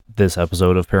This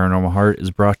episode of Paranormal Heart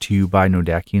is brought to you by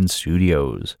Nodakian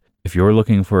Studios. If you're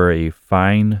looking for a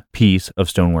fine piece of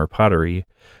stoneware pottery,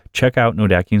 check out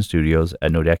Nodakian Studios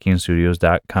at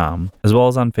nodakianstudios.com, as well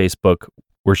as on Facebook,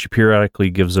 where she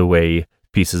periodically gives away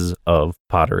pieces of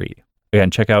pottery. Again,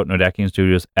 check out Nodakian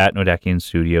Studios at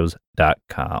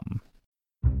nodakianstudios.com.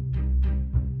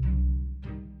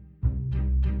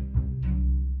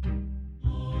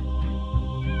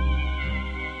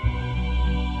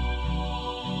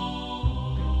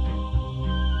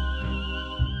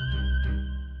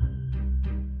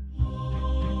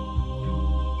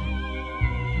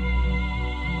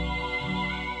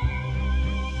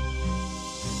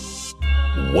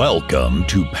 Welcome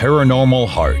to Paranormal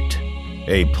Heart,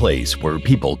 a place where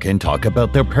people can talk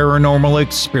about their paranormal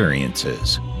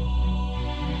experiences.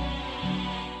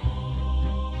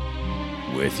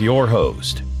 With your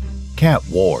host, Kat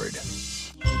Ward.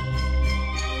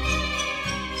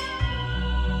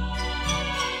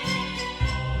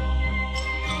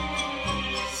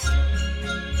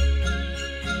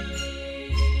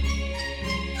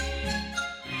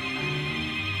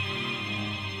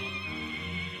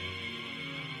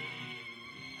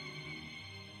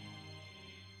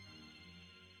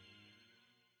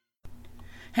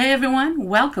 Hey everyone,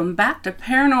 welcome back to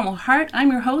Paranormal Heart.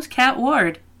 I'm your host, Kat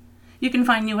Ward. You can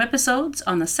find new episodes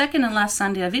on the second and last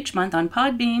Sunday of each month on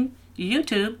Podbean,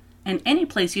 YouTube, and any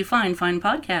place you find fine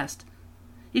podcast.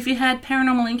 If you had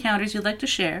paranormal encounters you'd like to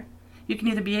share, you can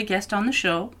either be a guest on the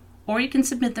show, or you can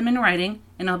submit them in writing,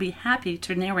 and I'll be happy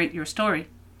to narrate your story.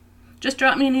 Just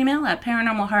drop me an email at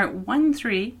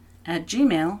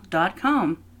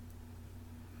paranormalheart13@gmail.com.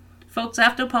 Folks, I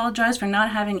have to apologize for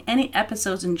not having any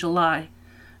episodes in July.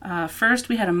 First,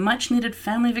 we had a much-needed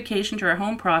family vacation to our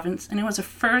home province, and it was a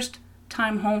first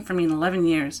time home for me in 11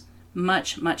 years.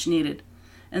 Much needed.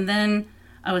 And then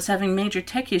I was having major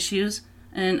tech issues,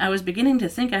 and I was beginning to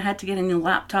think I had to get a new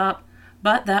laptop,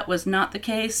 but that was not the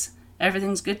case.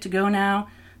 Everything's good to go now,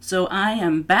 so I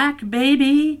am back,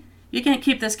 baby! You can't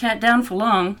keep this cat down for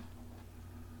long.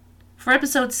 For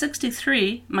episode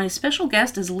 63, my special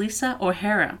guest is Lisa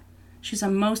O'Hara. She's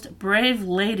a most brave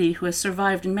lady who has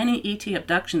survived many ET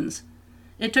abductions.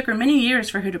 It took her many years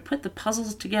for her to put the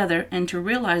puzzles together and to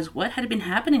realize what had been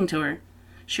happening to her.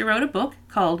 She wrote a book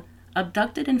called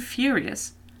Abducted and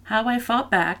Furious: How I Fought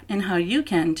Back and How You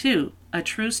Can Too, a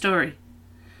true story.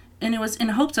 And it was in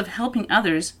hopes of helping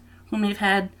others who may have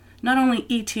had not only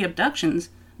ET abductions,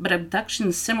 but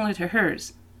abductions similar to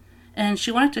hers. And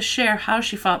she wanted to share how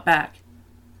she fought back.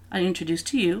 I introduce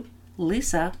to you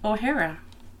Lisa O'Hara.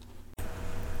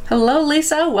 Hello,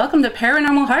 Lisa. Welcome to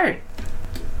Paranormal Heart.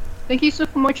 Thank you so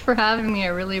much for having me. I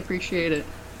really appreciate it.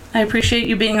 I appreciate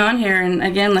you being on here. And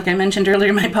again, like I mentioned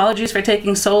earlier, my apologies for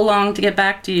taking so long to get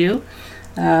back to you.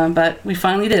 But we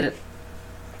finally did it.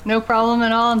 No problem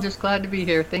at all. I'm just glad to be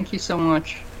here. Thank you so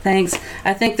much. Thanks.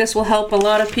 I think this will help a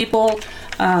lot of people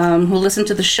who listen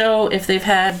to the show. If they've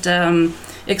had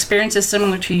experiences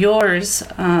similar to yours,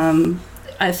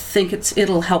 I think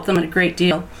it'll help them a great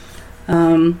deal.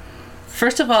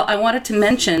 First of all, I wanted to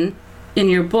mention in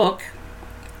your book,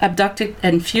 Abducted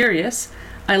and Furious,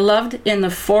 I loved in the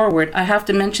foreword, I have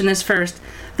to mention this first,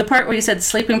 the part where you said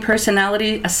sleeping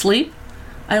personality asleep.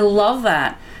 I love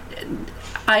that.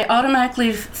 I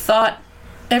automatically thought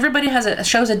everybody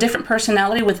shows a different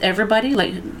personality with everybody,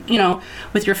 like, you know,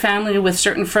 with your family, with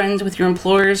certain friends, with your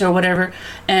employers or whatever.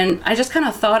 And I just kind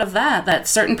of thought of that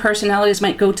certain personalities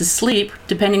might go to sleep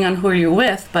depending on who you're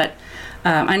with. But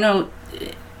I know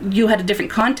you had a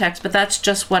different context, but that's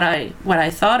just what I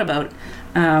thought about.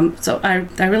 So I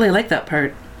really like that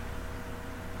part.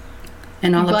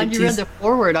 And I'm glad you read the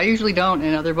foreword. I usually don't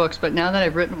in other books, but now that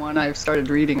I've written one, I've started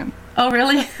reading them. Oh,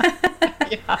 really?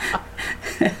 Yeah.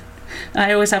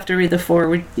 I always have to read the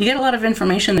foreword. You get a lot of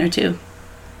information there too.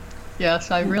 Yes,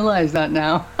 I realize that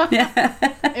now. Yeah.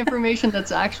 Information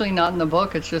that's actually not in the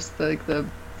book. It's just the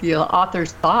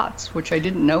author's thoughts, which I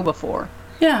didn't know before.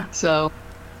 Yeah. So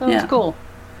it's cool.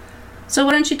 So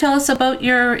why don't you tell us about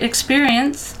your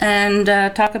experience and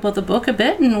talk about the book a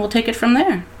bit, and we'll take it from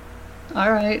there.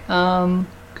 All right.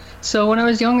 So when I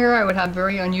was younger, I would have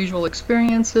very unusual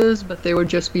experiences, but they would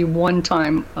just be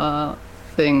one-time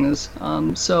things.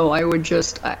 So I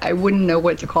wouldn't know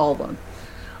what to call them.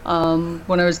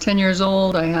 When I was 10 years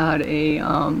old, I had a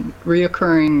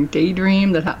reoccurring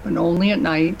daydream that happened only at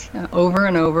night, over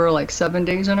and over, like 7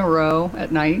 days in a row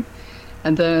at night.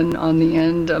 And then on the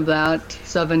end of that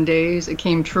 7 days, it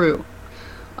came true.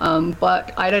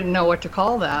 But I didn't know what to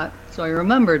call that, so I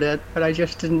remembered it, but I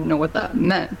just didn't know what that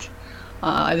meant.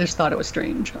 I just thought it was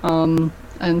strange.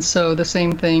 And so the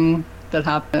same thing that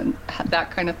happened,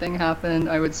 that kind of thing happened.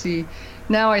 I would see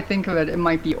now I think of it, it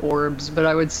might be orbs, but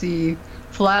I would see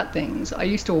flat things.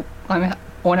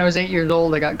 When I was 8 years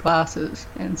old, I got glasses,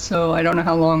 and so I don't know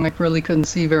how long I really couldn't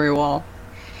see very well.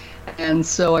 And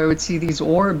so I would see these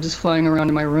orbs flying around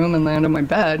in my room and land on my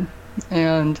bed.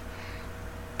 And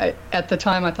at the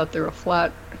time, I thought they were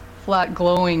flat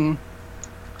glowing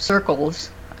circles.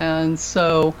 And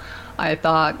so I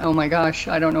thought, oh my gosh,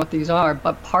 I don't know what these are.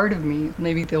 But part of me,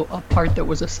 maybe a part that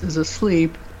is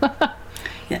asleep,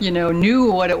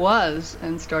 knew what it was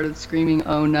and started screaming,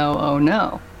 oh no, oh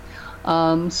no.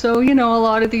 So, a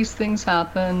lot of these things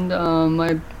happened.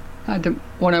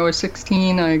 When I was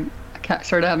 16, I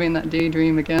started having that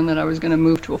daydream again that I was going to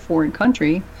move to a foreign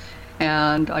country,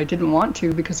 and I didn't want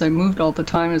to because I moved all the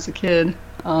time as a kid.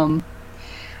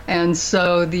 And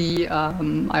so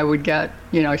I would get,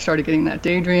 I started getting that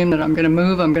daydream that I'm going to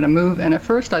move. And at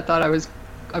first I thought I was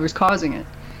causing it.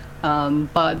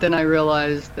 But then I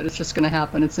realized that it's just going to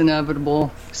happen. It's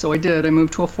inevitable. So I did. I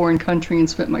moved to a foreign country and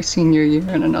spent my senior year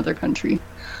in another country.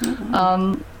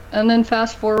 Mm-hmm. And then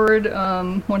fast forward,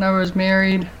 when I was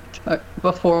married,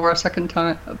 before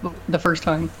the first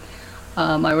time,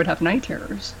 I would have night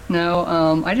terrors.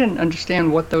 Now, I didn't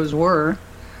understand what those were,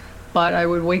 but I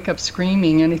would wake up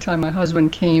screaming anytime my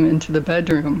husband came into the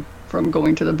bedroom from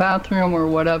going to the bathroom or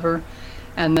whatever.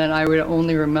 And then I would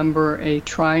only remember a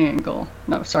rectangle,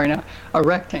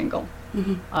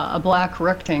 mm-hmm. A black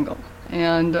rectangle.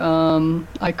 And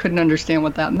I couldn't understand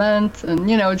what that meant. And,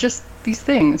 just these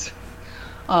things.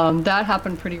 That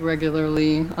happened pretty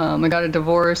regularly. I got a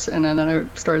divorce, and then I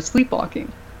started sleepwalking.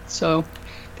 So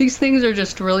these things are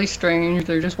just really strange.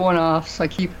 They're just one-offs. I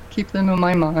keep them in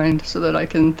my mind so that I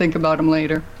can think about them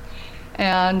later.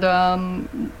 And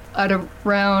in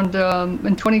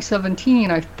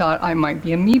 2017, I thought I might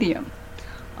be a medium.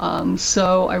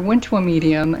 So I went to a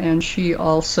medium, and she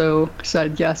also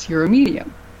said, yes, you're a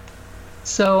medium.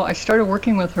 So I started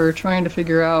working with her, trying to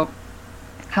figure out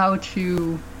how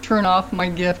to turn off my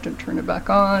gift and turn it back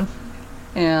on.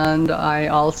 And I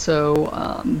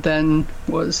also then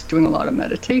was doing a lot of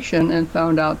meditation and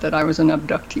found out that I was an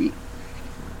abductee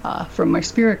from my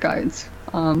spirit guides.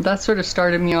 That sort of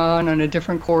started me on a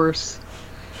different course,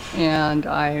 and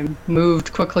I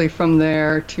moved quickly from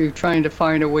there to trying to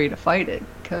find a way to fight it,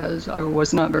 because I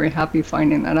was not very happy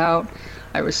finding that out.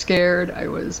 I was scared. I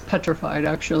was petrified,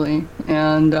 actually,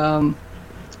 and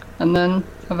then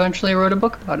eventually I wrote a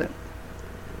book about it.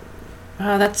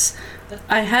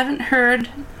 I've heard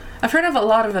of a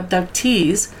lot of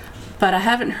abductees, but I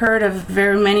haven't heard of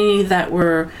very many that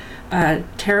were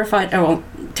terrified,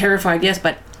 yes,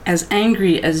 but as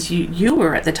angry as you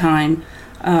were at the time.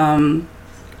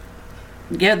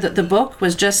 The book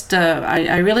was just,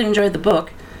 I really enjoyed the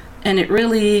book, and it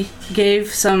really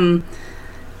gave some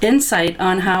insight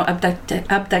on how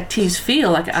abductees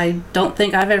feel. Like, I don't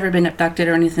think I've ever been abducted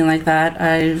or anything like that.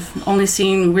 I've only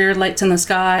seen weird lights in the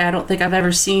sky. I don't think I've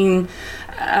ever seen,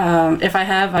 if I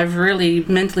have, I've really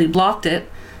mentally blocked it,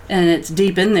 and it's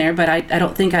deep in there, but I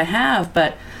don't think I have.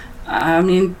 But I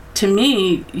mean, to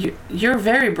me, you're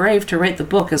very brave to write the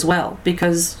book as well,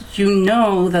 because you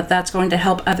know that that's going to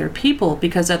help other people,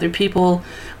 because other people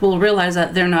will realize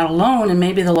that they're not alone, and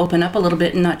maybe they'll open up a little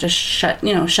bit and not just shut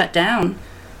down.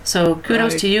 So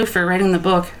kudos to you for writing the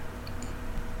book.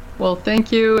 Well,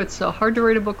 thank you. It's hard to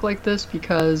write a book like this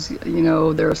because,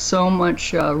 there's so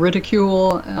much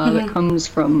ridicule that comes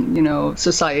from,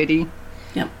 society.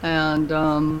 Yep. And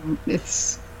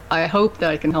I hope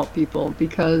that I can help people,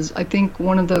 because I think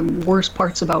one of the worst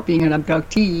parts about being an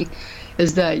abductee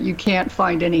is that you can't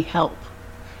find any help.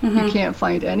 Mm-hmm. You can't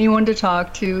find anyone to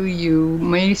talk to. You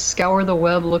may scour the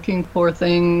web looking for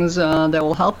things that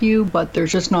will help you, but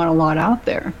there's just not a lot out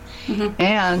there. Mm-hmm.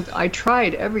 And I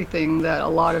tried everything that a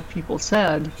lot of people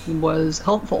said was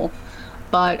helpful,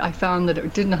 but I found that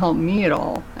it didn't help me at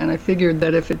all. And I figured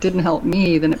that if it didn't help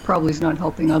me, then it probably is not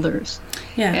helping others.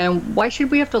 Yeah. And why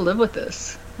should we have to live with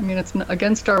this? I mean, it's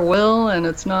against our will, and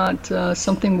it's not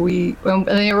something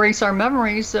they erase our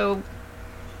memories, so,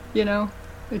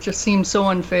 it just seemed so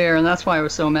unfair, and that's why I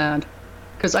was so mad.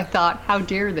 Because I thought, how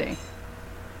dare they?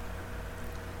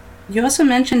 You also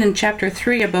mentioned in Chapter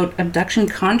 3 about abduction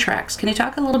contracts. Can you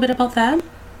talk a little bit about that?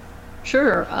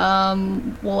 Sure.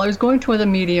 Well, I was going to a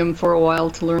medium for a while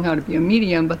to learn how to be a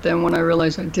medium, but then when I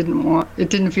realized it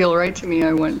didn't feel right to me,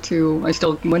 I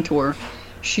still went to her.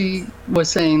 She was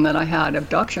saying that I had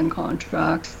abduction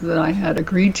contracts that I had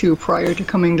agreed to prior to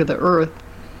coming to the Earth.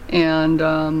 And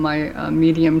my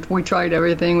medium, we tried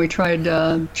everything. We tried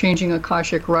changing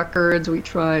Akashic records. We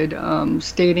tried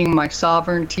stating my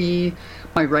sovereignty,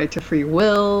 my right to free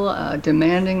will,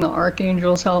 demanding the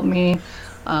archangels help me.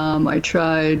 I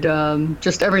tried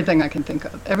just everything I can think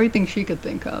of, everything she could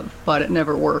think of, but it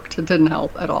never worked. It didn't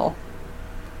help at all.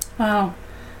 Wow.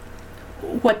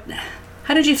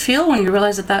 How did you feel when you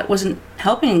realized that that wasn't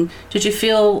helping? Did you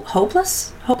feel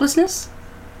hopelessness?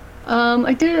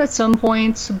 I did at some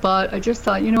points, but I just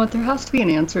thought, you know what, there has to be an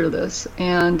answer to this,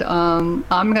 and I'm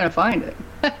going to find it.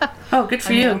 Oh, good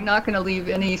for you. I'm not going to leave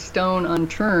any stone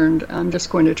unturned. I'm just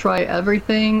going to try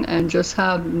everything and just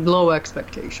have low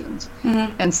expectations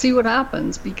and see what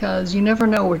happens, because you never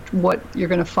know what you're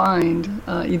going to find,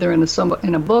 either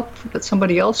in a book that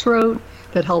somebody else wrote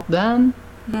that helped them,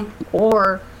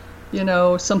 or, you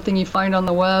know, something you find on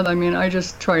the web. I mean, I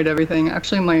just tried everything.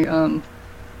 Actually,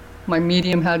 my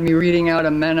medium had me reading out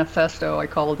a manifesto, I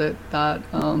called it that,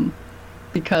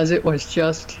 because it was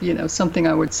just, you know, something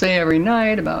I would say every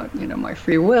night about, you know, my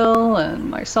free will and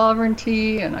my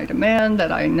sovereignty, and I demand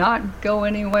that I not go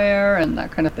anywhere and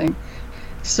that kind of thing.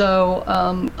 So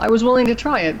I was willing to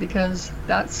try it because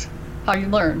that's how you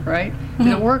learn, right? Did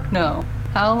it work? No.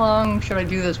 How long should I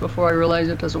do this before I realize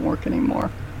it doesn't work anymore?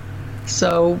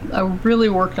 So I really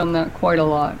worked on that quite a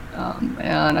lot,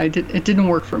 and it didn't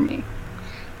work for me.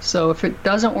 So if it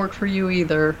doesn't work for you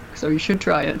either, so you should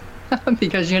try it,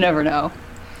 because you never know,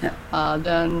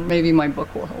 then maybe my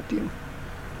book will help you.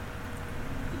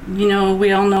 You know,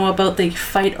 we all know about the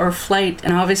fight or flight,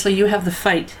 and obviously you have the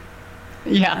fight.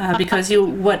 Yeah. Because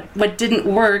what didn't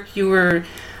work, you were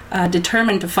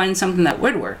determined to find something that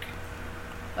would work.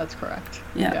 That's correct.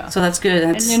 Yeah. So that's good.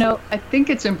 And, you know, I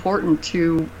think it's important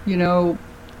to, you know,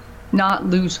 not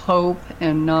lose hope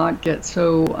and not get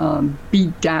so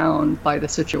beat down by the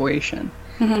situation,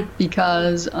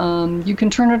 because you can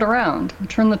turn it around,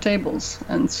 turn the tables.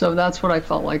 And so that's what I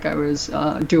felt like I was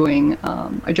doing.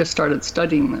 I just started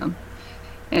studying them,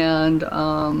 and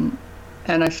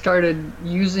I started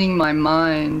using my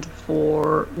mind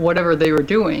for whatever they were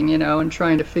doing, you know, and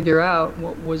trying to figure out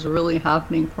what was really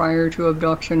happening prior to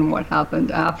abduction, what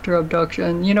happened after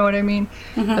abduction, you know what I mean?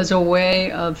 As a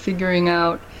way of figuring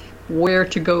out where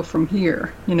to go from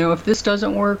here. You know, if this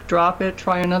doesn't work, drop it,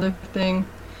 try another thing,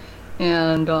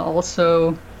 and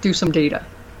also do some data.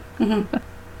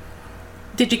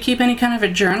 Did you keep any kind of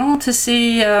a journal to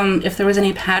see if there was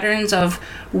any patterns of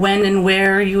when and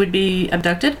where you would be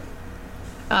abducted?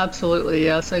 Absolutely,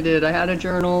 yes, I did. I had a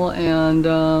journal, and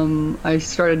I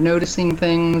started noticing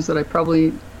things that I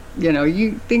probably, you know,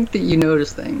 you think that you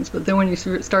notice things, but then when you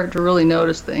start to really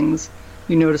notice things,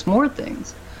 you notice more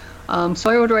things. So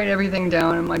I would write everything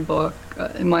down in my book,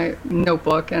 in my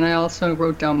notebook, and I also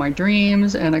wrote down my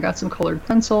dreams, and I got some colored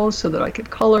pencils so that I could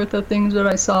color the things that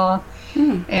I saw.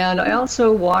 And I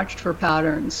also watched for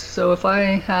patterns. So if I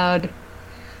had,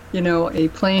 you know, a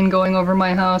plane going over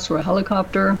my house or a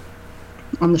helicopter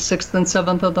on the 6th and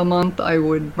 7th of the month, I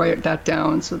would write that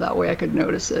down so that way I could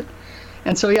notice it.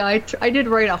 And so, yeah, I did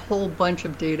write a whole bunch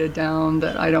of data down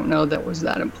that I don't know that was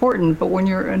that important. But when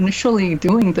you're initially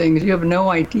doing things, you have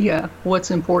no idea what's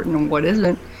important and what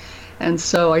isn't. And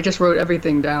so I just wrote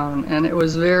everything down, and it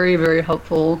was very, very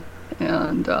helpful.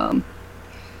 And so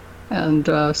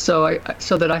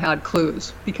that I had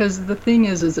clues. Because the thing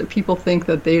is that people think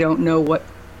that they don't know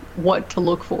what to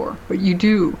look for, but you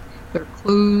do. There are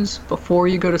clues before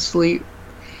you go to sleep.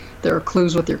 There are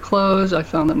clues with your clothes. I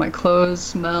found that my clothes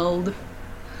smelled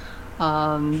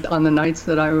on the nights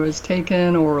that I was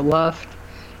taken or left.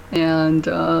 And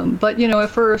but, you know, at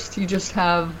first you just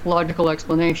have logical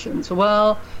explanations.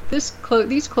 Well,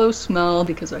 these clothes smell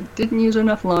because I didn't use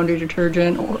enough laundry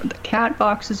detergent, or the cat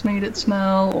boxes made it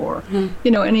smell, or,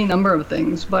 you know, any number of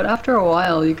things. But after a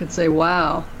while you could say,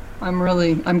 wow,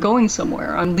 I'm going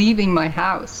somewhere. I'm leaving my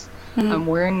house. I'm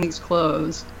wearing these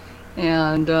clothes.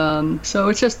 And so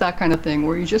it's just that kind of thing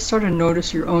where you just sort of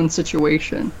notice your own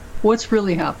situation. What's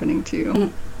really happening to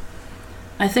you?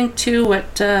 I think, too,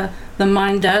 what the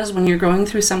mind does when you're going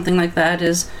through something like that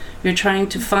is you're trying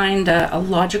to find a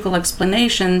logical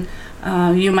explanation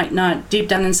you might not deep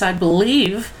down inside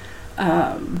believe,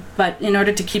 but in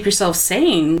order to keep yourself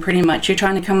sane, pretty much, you're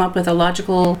trying to come up with a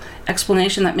logical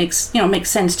explanation that makes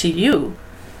sense to you.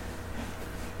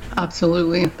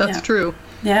 Absolutely. That's true.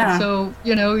 Yeah. And so,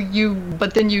 you know,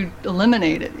 but then you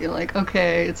eliminate it. You're like,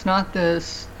 okay, it's not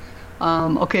this.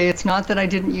 Okay, it's not that I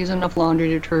didn't use enough laundry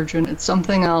detergent. It's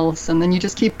something else. And then you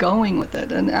just keep going with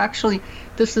it. And actually,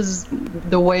 this is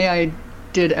the way I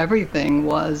did everything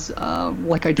was,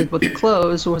 like I did with the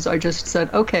clothes, was I just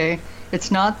said, okay,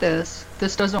 it's not this.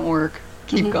 This doesn't work.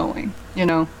 Keep going, you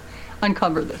know,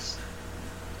 uncover this.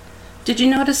 Did you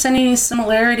notice any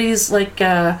similarities, like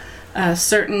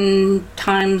certain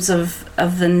times of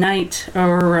the night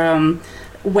or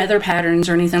weather patterns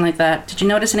or anything like that? Did you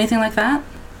notice anything like that?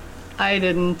 I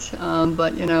didn't,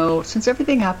 but since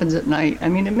everything happens at night, I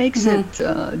mean, it makes it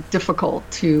difficult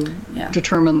to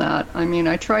determine that. I mean,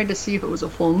 I tried to see if it was a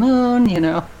full moon,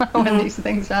 when these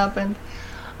things happened,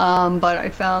 but I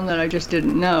found that I just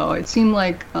didn't know. It seemed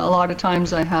like a lot of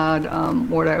times I had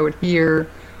what I would hear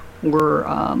were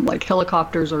like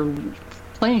helicopters or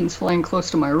planes flying close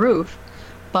to my roof.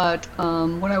 But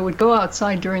when I would go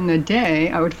outside during the day,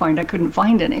 I would find I couldn't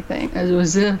find anything,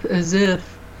 as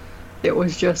if it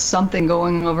was just something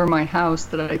going over my house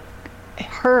that I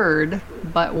heard,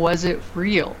 but was it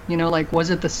real? Like,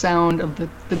 was it the sound of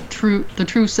the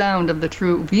true sound of the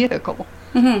true vehicle?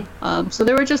 So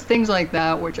there were just things like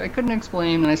that, which I couldn't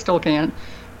explain, and I still can't.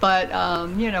 But,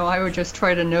 I would just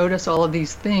try to notice all of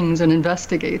these things and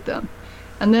investigate them.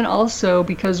 And then also,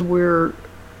 because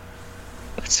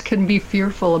can be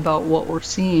fearful about what we're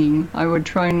seeing, I would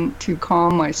try to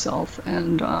calm myself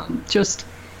and just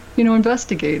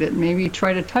investigate it, maybe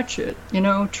try to touch it,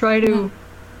 try to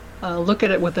look at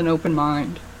it with an open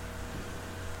mind.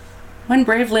 One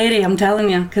brave lady, I'm telling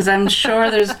you, because I'm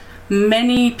sure there's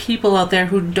many people out there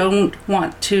who don't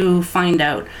want to find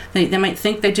out. They might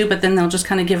think they do, but then they'll just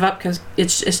kind of give up because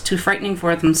it's too frightening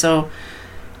for them. So,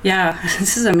 yeah,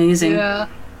 this is amazing. Yeah,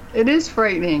 it is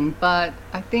frightening, but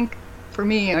I think for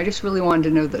me, I just really wanted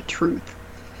to know the truth.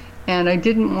 And I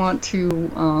didn't want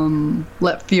to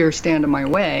let fear stand in my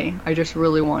way. I just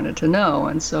really wanted to know.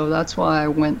 And so that's why I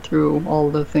went through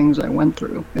all the things I went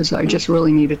through, is I just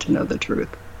really needed to know the truth.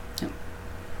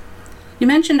 You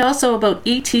mentioned also about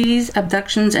ETs,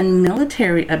 abductions, and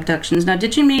military abductions. Now,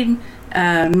 did you mean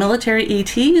military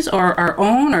ETs or our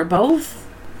own or both?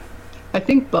 I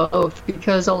think both,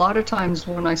 because a lot of times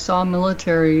when I saw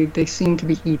military, they seemed to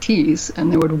be ETs,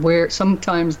 and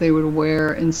sometimes they would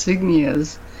wear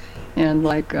insignias and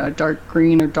like dark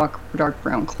green or dark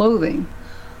brown clothing.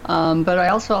 But I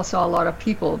also saw a lot of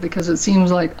people, because it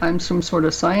seems like I'm some sort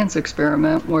of science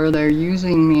experiment where they're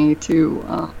using me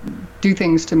to do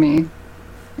things to me,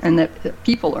 and that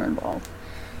people are involved.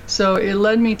 So it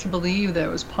led me to believe that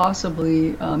it was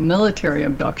possibly military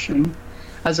abduction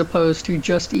as opposed to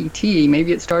just ET.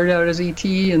 Maybe it started out as ET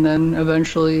and then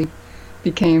eventually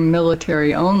became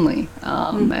military only.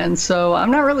 And so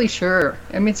I'm not really sure.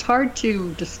 I mean, it's hard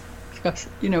to just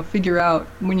figure out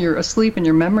when you're asleep and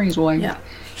your memory's wiped. Yeah.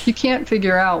 You can't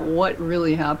figure out what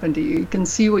really happened to you. You can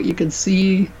see what you could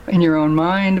see in your own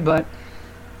mind, but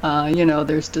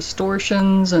there's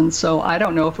distortions, and so I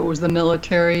don't know if it was the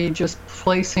military just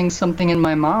placing something in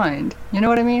my mind. You know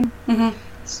what I mean? Mm-hmm.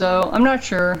 So I'm not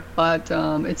sure, but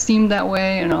it seemed that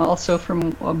way. And also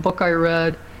from a book I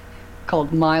read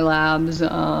called My Labs,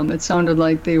 it sounded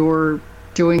like they were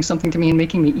doing something to me and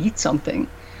making me eat something.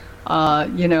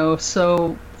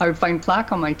 So I would find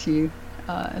plaque on my teeth.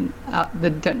 And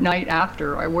the night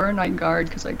after, I wear a night guard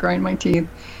because I grind my teeth,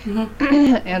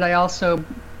 and I also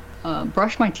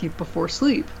brush my teeth before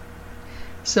sleep.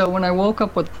 So when I woke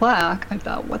up with plaque, I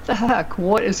thought, what the heck?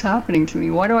 What is happening to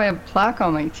me? Why do I have plaque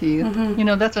on my teeth?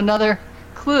 That's another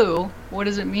clue. What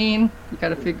does it mean? You got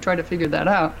to try to figure that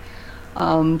out.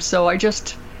 So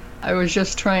I was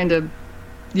just trying to,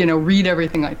 read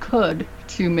everything I could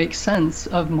to make sense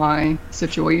of my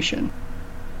situation.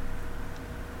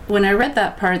 When I read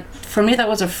that part, for me that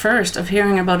was a first of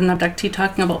hearing about an abductee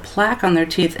talking about plaque on their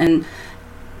teeth, and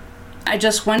I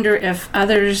just wonder if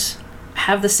others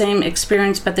have the same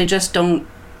experience, but they just don't.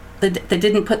 They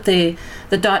didn't put the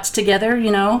dots together,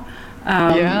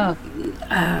 Yeah.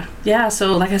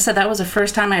 So, like I said, that was the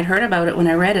first time I'd heard about it when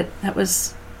I read it. That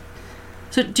was.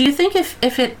 So, do you think if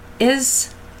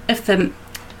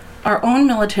our own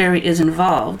military is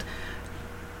involved,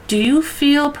 do you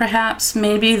feel perhaps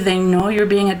maybe they know you're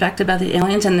being abducted by the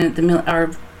aliens, and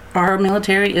our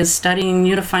military is studying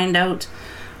you to find out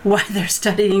why they're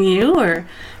studying you, or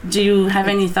do you have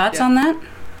any thoughts on that?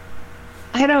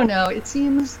 I don't know. It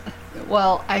seems,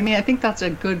 well, I mean, I think that's a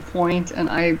good point, and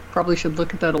I probably should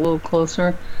look at that a little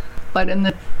closer.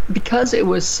 But because it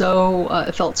was so,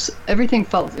 everything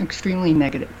felt extremely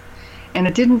negative, and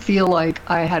it didn't feel like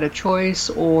I had a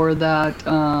choice or that,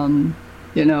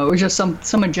 it was just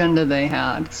some agenda they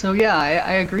had. So yeah,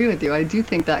 I agree with you. I do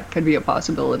think that could be a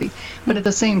possibility. But at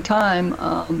the same time,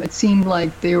 it seemed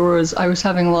like I was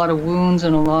having a lot of wounds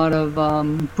and a lot of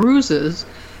bruises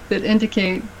that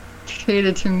indicated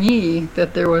to me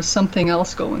that there was something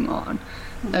else going on.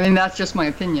 I mean, that's just my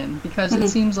opinion, because it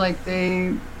seems like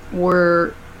they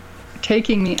were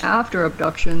taking me after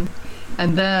abduction,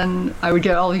 and then I would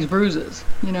get all these bruises,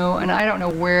 and I don't know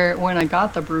when I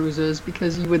got the bruises,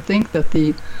 because you would think that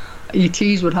the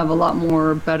ETs would have a lot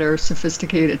more better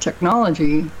sophisticated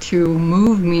technology to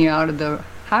move me out of the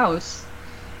house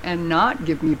and not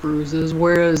give me bruises,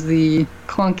 whereas the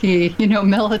clunky,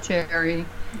 military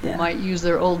might use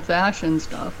their old-fashioned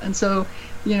stuff. And so,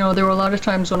 there were a lot of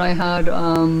times when I had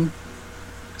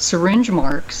syringe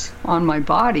marks on my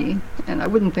body, and I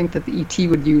wouldn't think that the ET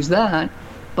would use that,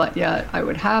 but yet I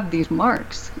would have these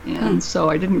marks, and so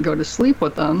I didn't go to sleep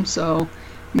with them. So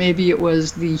maybe it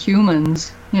was the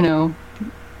humans,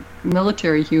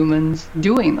 military humans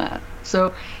doing that.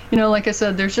 So, like I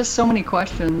said, there's just so many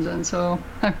questions, and so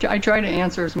I try to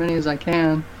answer as many as I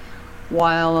can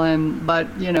while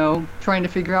trying to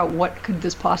figure out what could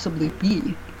this possibly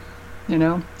be.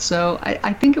 So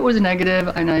I think it was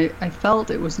negative, and I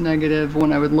felt it was negative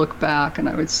when I would look back and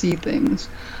I would see things.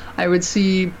 I would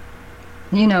see,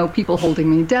 people holding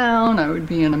me down. I would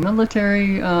be in a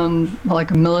military,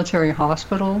 like a military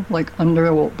hospital, like under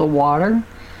the water,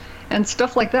 and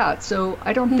stuff like that. So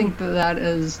I don't think that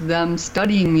is them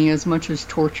studying me as much as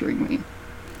torturing me.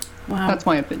 Wow. That's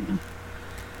my opinion.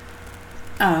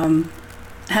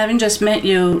 Having just met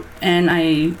you, and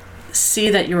I see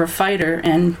that you're a fighter,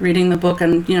 and reading the book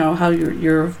and how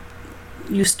you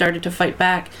started to fight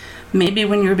back, maybe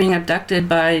when you were being abducted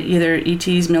by either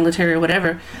ETs, military, or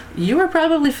whatever, you were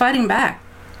probably fighting back.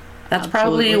 That's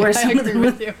Absolutely. Probably where some of them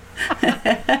with you.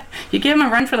 You give them a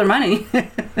run for their money.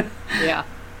 Yeah.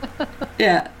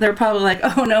 Yeah, they're probably like,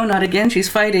 oh no, not again, she's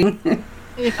fighting.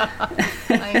 Yeah,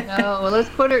 I know. Well, let's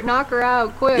knock her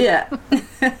out quick. Yeah.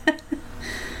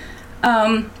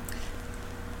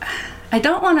 I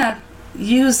don't want to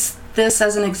use this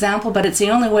as an example, but it's the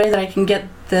only way that I can get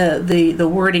the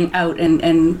wording out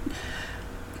and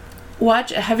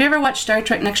watch. Have you ever watched Star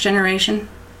Trek Next Generation?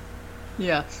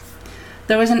 Yes.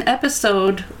 There was an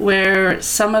episode where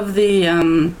some of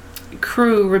the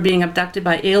crew were being abducted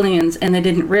by aliens, and they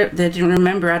didn't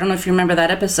remember. I don't know if you remember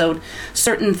that episode.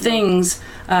 Certain things.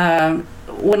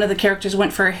 One of the characters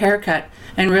went for a haircut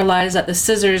and realized that the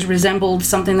scissors resembled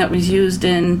something that was used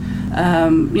in,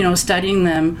 studying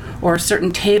them, or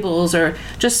certain tables, or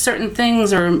just certain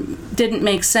things, or didn't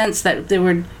make sense, that they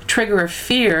would trigger a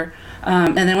fear.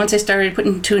 And then once they started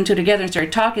putting two and two together and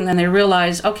started talking, then they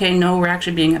realized, okay, no, we're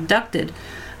actually being abducted.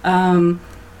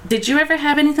 Did you ever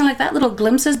have anything like that, little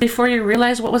glimpses before you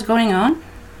realized what was going on?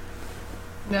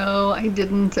 No, I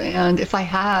didn't. And if I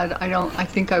had, I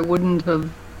think I wouldn't have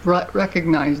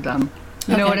recognized them.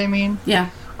 You know what I mean?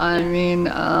 Yeah. I mean,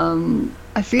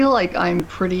 I feel like I'm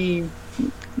pretty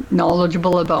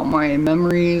knowledgeable about my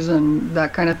memories and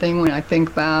that kind of thing. When I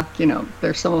think back,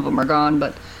 there's some of them are gone,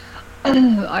 but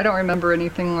I don't remember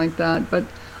anything like that. But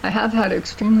I have had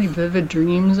extremely vivid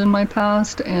dreams in my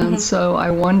past, and so I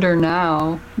wonder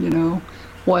now,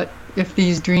 what if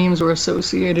these dreams were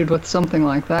associated with something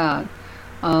like that.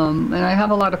 And I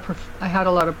had a lot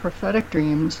of prophetic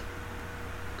dreams.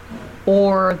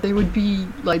 Or they would be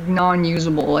like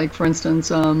non-usable. Like, for instance,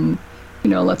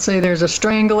 let's say there's a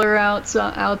strangler out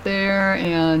there,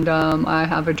 and I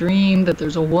have a dream that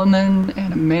there's a woman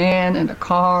and a man and a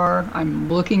car. I'm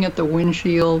looking at the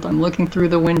windshield. I'm looking through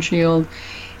the windshield,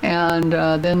 and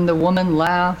then the woman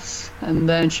laughs, and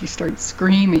then she starts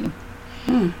screaming.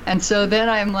 And so then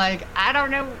I'm like, I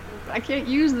don't know. I can't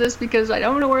use this because I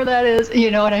don't know where that is. You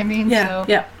know what I mean? Yeah.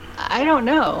 Yeah. I don't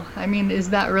know. I mean,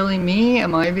 is that really me?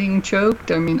 Am I being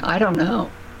choked? I mean, I don't know.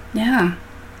 Yeah.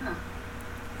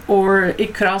 Or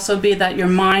it could also be that your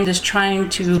mind is trying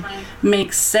to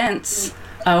make sense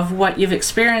of what you've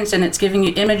experienced, and it's giving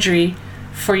you imagery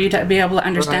for you to be able to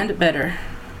understand it better.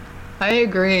 I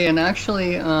agree. And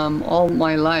actually, all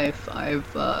my life, I've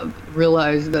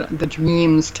realized that the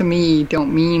dreams to me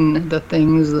don't mean the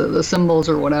things, the symbols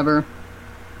or whatever,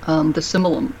 the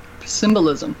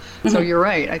symbolism. So you're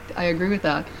right. I agree with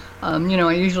that.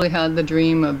 I usually had the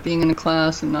dream of being in a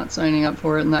class and not signing up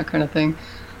for it and that kind of thing,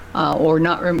 or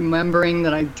not remembering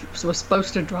that I was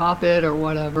supposed to drop it or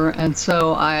whatever. And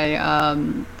so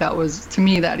that was, to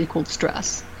me, that equaled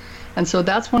stress. And so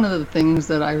that's one of the things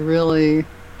that I really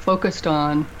focused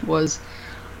on was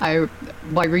by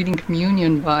reading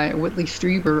Communion by Whitley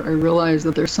Strieber, I realized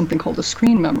that there's something called a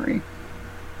screen memory.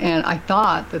 And I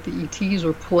thought that the ETs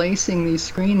were placing these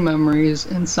screen memories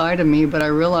inside of me, but I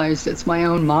realized it's my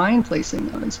own mind placing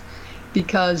those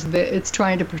because it's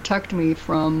trying to protect me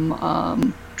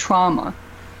from trauma.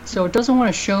 So it doesn't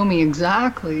want to show me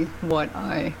exactly what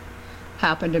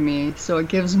happened to me, so it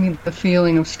gives me the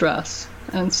feeling of stress.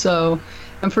 And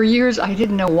for years I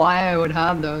didn't know why I would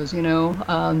have those,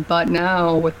 but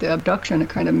now with the abduction it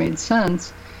kind of made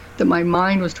sense that my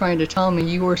mind was trying to tell me,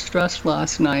 you were stressed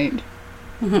last night.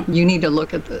 You need to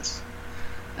look at this.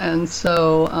 And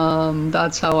so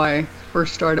that's how I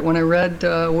first started. When I read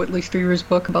Whitley Strieber's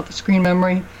book about the screen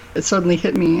memory, it suddenly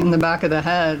hit me in the back of the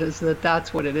head is that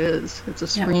that's what it is. It's a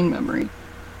screen memory.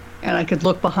 And I could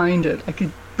look behind it. I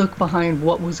could look behind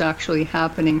what was actually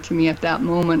happening to me at that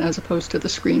moment as opposed to the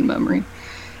screen memory.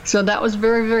 So that was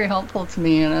very, very helpful to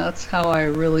me, and that's how I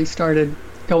really started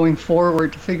going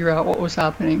forward to figure out what was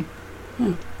happening.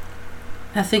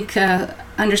 I think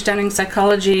understanding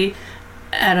psychology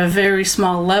at a very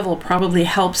small level probably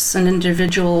helps an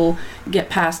individual get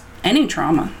past any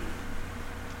trauma.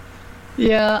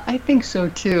 Yeah, I think so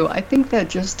too. I think that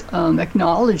just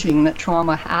acknowledging that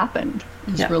trauma happened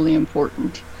is really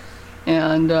important,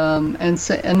 and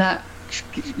that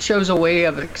shows a way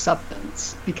of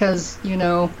acceptance, because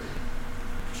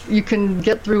you can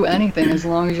get through anything as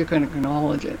long as you can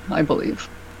acknowledge it, I believe.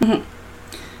 Mm-hmm.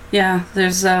 Yeah,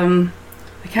 there's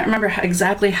I can't remember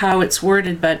exactly how it's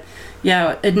worded, but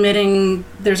yeah, admitting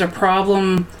there's a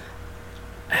problem.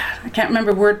 I can't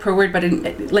remember word per word, but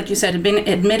like you said,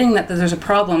 admitting that there's a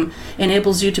problem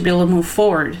enables you to be able to move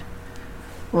forward.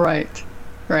 Right.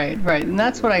 And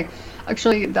that's what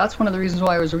that's one of the reasons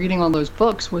why I was reading all those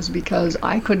books, was because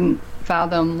I couldn't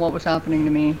fathom what was happening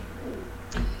to me.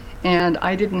 And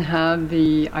I didn't have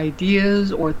the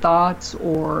ideas or thoughts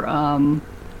or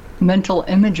mental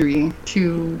imagery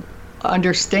to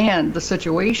understand the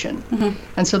situation. Mm-hmm.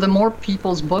 And so the more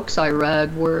people's books I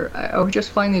read, I would just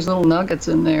find these little nuggets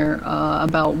in there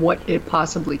about what it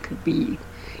possibly could be.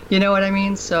 You know what I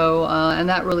mean? So, and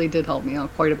that really did help me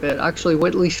out quite a bit. Actually,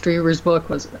 Whitley Strieber's book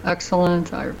was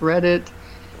excellent. I've read it.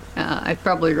 I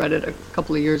probably read it a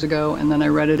couple of years ago, and then I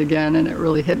read it again, and it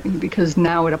really hit me because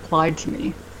now it applied to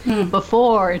me.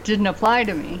 Before, it didn't apply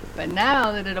to me. But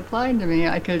now that it applied to me,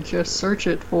 I could just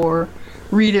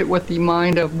read it with the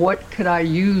mind of what could I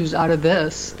use out of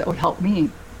this that would help me.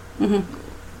 Mm-hmm.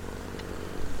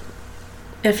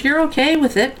 If you're okay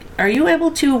with it, are you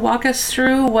able to walk us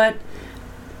through what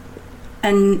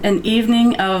an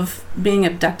evening of being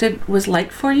abducted was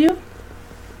like for you?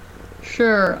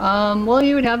 Sure. Well,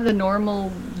 you would have the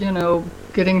normal,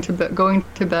 going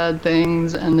to bed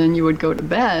things, and then you would go to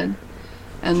bed,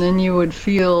 and then you would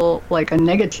feel like a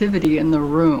negativity in the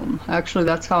room. Actually,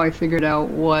 that's how I figured out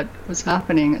what was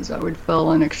happening, is I would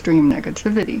feel an extreme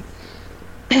negativity.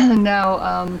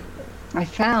 Now, I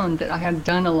found that I had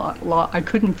done a lot. I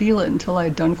couldn't feel it until I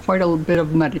had done quite a bit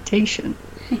of meditation.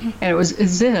 And it was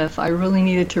as if I really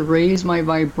needed to raise my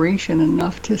vibration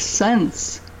enough to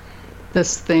sense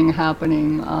this thing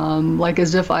happening, like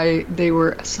as if they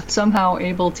were somehow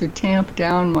able to tamp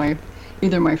down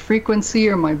either my frequency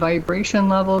or my vibration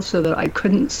level so that I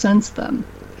couldn't sense them.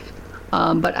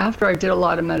 But after I did a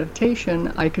lot of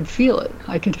meditation, I could feel it.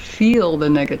 I could feel the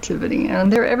negativity.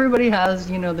 And everybody has,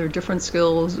 their different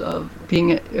skills of being,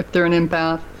 if they're an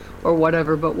empath or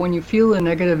whatever, but when you feel the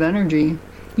negative energy,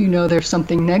 there's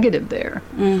something negative there.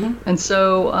 Mm-hmm. And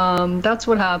so that's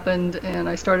what happened, and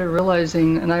I started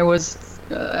realizing, and I was,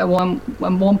 at one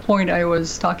point I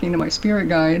was talking to my spirit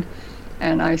guide,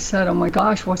 and I said, oh my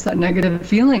gosh, what's that negative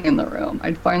feeling in the room?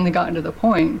 I'd finally gotten to the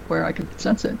point where I could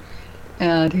sense it.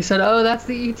 And he said, oh, that's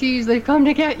the ETs, they've come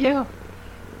to get you.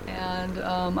 And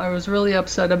I was really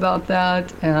upset about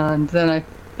that, and then I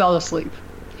fell asleep.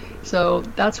 So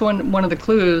that's one of the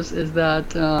clues, is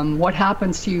that what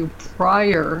happens to you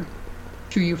prior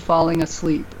to you falling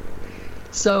asleep.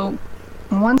 So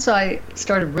once I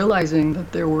started realizing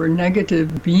that there were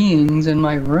negative beings in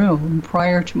my room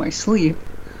prior to my sleep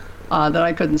that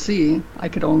I couldn't see, I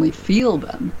could only feel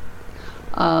them,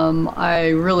 I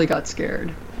really got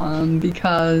scared,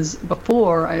 because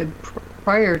before,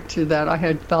 prior to that, I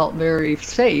had felt very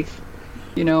safe.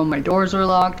 My doors were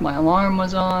locked, my alarm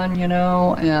was on,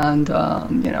 and,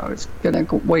 I was going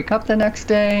to wake up the next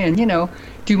day and,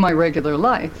 do my regular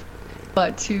life.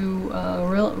 But to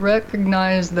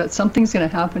recognize that something's going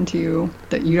to happen to you,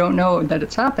 that you don't know that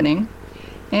it's happening,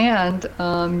 and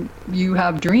you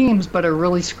have dreams but are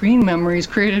really screen memories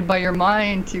created by your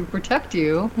mind to protect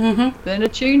you, then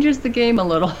it changes the game a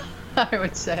little, I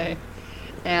would say.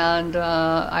 And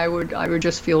I would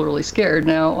just feel really scared.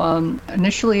 Now,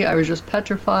 initially I was just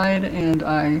petrified, and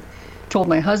I told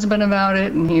my husband about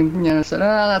it, and he, said,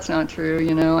 "Oh, that's not true,"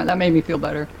 and that made me feel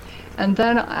better. And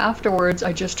then afterwards,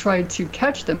 I just tried to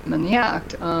catch them in the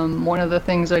act. One of the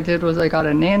things I did was I got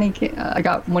I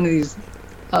got one of these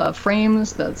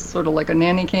frames that's sort of like a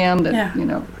nanny cam that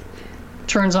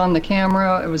turns on the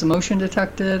camera. It was motion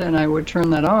detected, and I would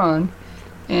turn that on,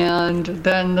 and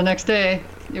then the next day,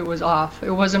 it was off.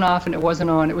 It wasn't off and it wasn't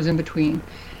on. It was in between.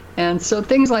 And so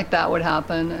things like that would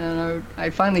happen, and I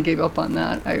finally gave up on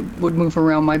that. I would move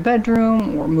around my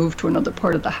bedroom or move to another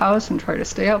part of the house and try to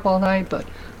stay up all night, but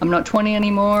I'm not 20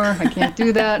 anymore. I can't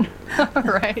do that,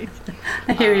 right?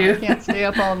 I hear you. I can't stay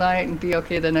up all night and be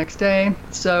okay the next day.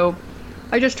 So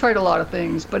I just tried a lot of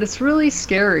things, but it's really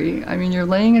scary. I mean, you're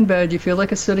laying in bed, you feel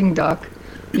like a sitting duck.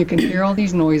 You can hear all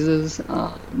these noises.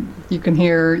 You can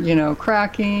hear,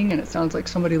 cracking, and it sounds like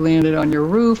somebody landed on your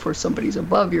roof or somebody's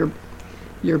above your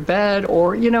bed,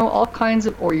 or all kinds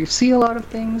of, or you see a lot of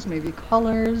things, maybe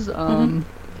colors,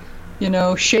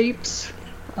 shapes,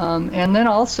 and then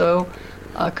also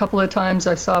a couple of times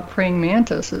I saw praying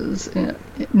mantises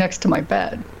next to my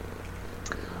bed.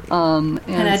 And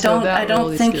I don't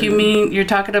really think you're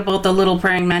talking about the little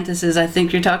praying mantises. I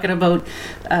think you're talking about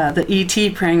the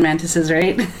E.T. praying mantises,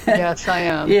 right? Yes, I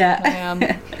am. Yeah. I am.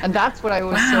 And that's what I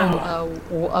was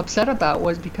so upset about,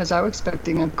 was because I was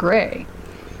expecting a gray.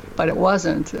 But it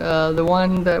wasn't. The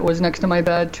one that was next to my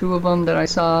bed, 2 of them that I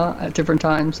saw at different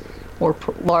times, were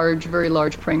large, very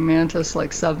large praying mantis,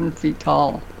 like 7 feet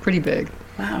tall, pretty big.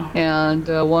 Wow. And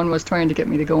one was trying to get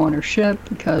me to go on her ship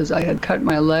because I had cut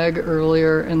my leg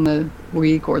earlier in the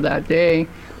week or that day,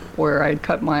 where I'd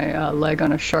cut my leg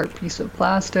on a sharp piece of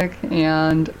plastic,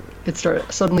 and it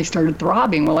suddenly started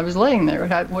throbbing while I was laying there.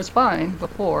 It was fine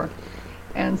before.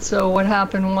 And so what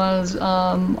happened was,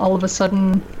 all of a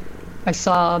sudden, I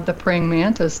saw the praying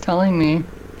mantis telling me,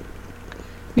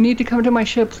 "You need to come to my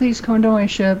ship, please come to my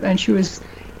ship." And she was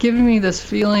giving me this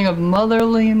feeling of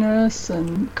motherliness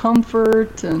and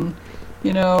comfort and,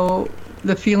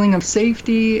 the feeling of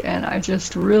safety. And I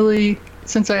just really,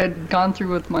 since I had gone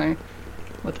through with my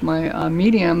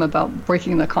medium about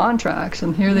breaking the contracts,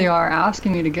 and here they are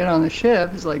asking me to get on the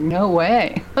ship, it's like, no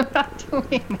way, I'm not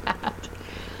doing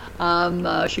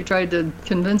that. She tried to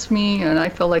convince me, and I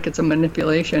feel like it's a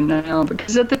manipulation now,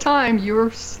 because at the time you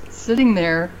were sitting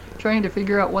there trying to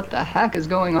figure out what the heck is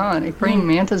going on. A praying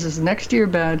mantis is next to your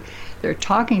bed. They're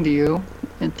talking to you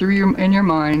and in your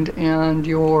mind, and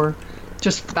you're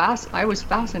just I was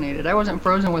fascinated. I wasn't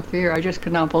frozen with fear. I just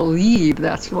could not believe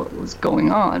that's what was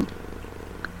going on.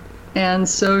 And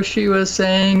so she was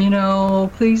saying,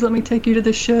 please let me take you to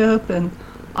the ship, and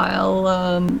I'll,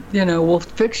 we'll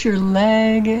fix your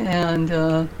leg. And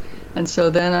so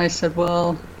then I said,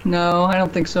 well, no, I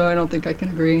don't think so. I don't think I can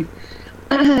agree.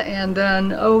 And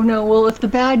then, oh no, well, if the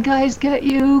bad guys get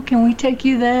you, can we take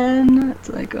you then? It's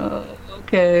like, oh,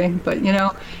 okay. But,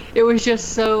 it was just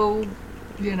so,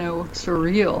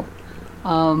 surreal.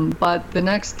 But the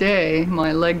next day,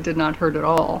 my leg did not hurt at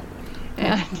all.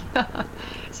 And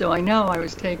so I know I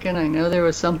was taken, I know there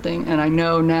was something, and I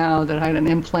know now that I had an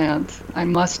implant. I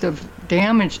must have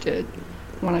damaged it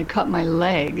when I cut my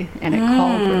leg, and it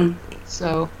called her.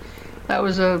 So that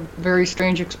was a very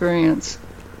strange experience.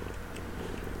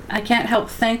 I can't help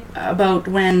think about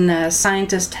when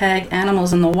scientists tag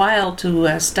animals in the wild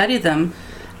to study them,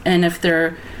 and if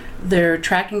their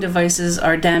tracking devices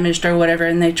are damaged or whatever,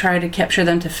 and they try to capture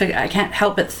them to figure. I can't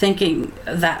help but thinking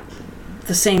that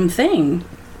the same thing.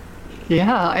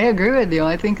 Yeah, I agree with you.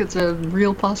 I think it's a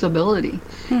real possibility,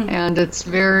 and it's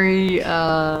very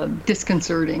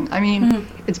disconcerting. I mean,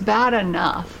 it's bad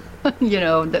enough,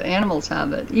 that animals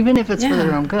have it, even if it's for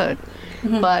their own good.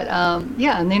 But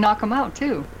and they knock them out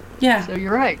too. Yeah. So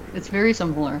you're right. It's very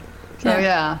similar.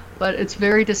 So but it's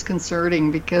very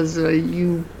disconcerting because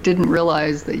you didn't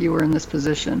realize that you were in this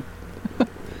position.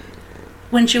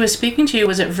 When she was speaking to you,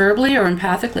 was it verbally or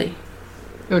empathically?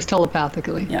 It was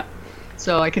telepathically. Yeah.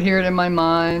 So I could hear it in my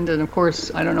mind, and of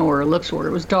course, I don't know where her lips were.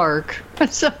 It was dark,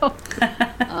 so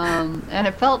and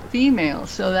it felt female.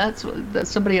 So that's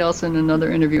somebody else in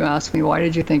another interview asked me, "Why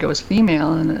did you think it was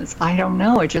female?" And I don't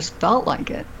know. It just felt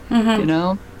like it,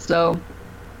 So,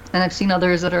 and I've seen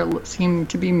others that seem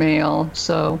to be male.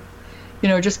 So,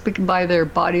 just by their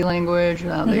body language,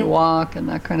 how they walk, and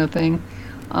that kind of thing.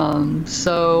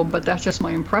 But that's just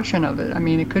my impression of it. I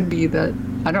mean, it could be that,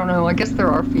 I don't know, I guess there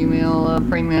are female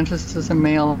praying mantises and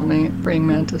male praying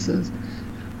mantises,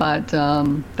 but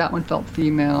that one felt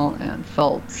female and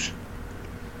felt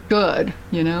good,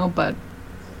 but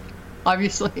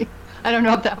obviously, I don't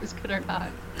know if that was good or not.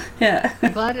 Yeah.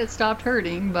 I'm glad it stopped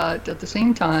hurting, but at the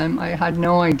same time, I had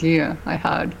no idea I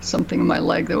had something in my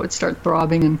leg that would start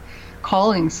throbbing and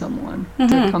calling someone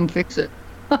to come fix it.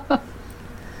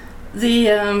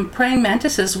 The praying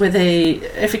mantises, were they,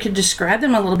 if you could describe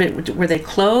them a little bit, were they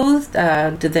clothed?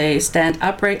 Did they stand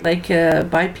upright like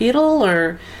bipedal,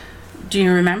 or do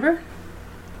you remember?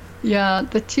 Yeah,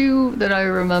 the 2 that I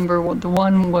remember, the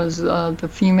one was, the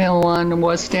female one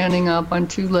was standing up on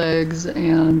 2 legs,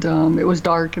 and it was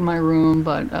dark in my room,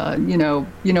 but,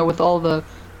 with all the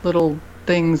little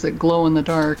things that glow in the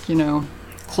dark, you know.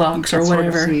 Clocks or That sort of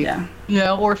whatever. see. Yeah.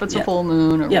 Yeah, or if it's a full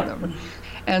moon or Yep. whatever.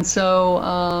 And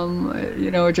so, you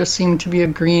know, it just seemed to be a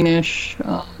greenish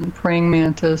praying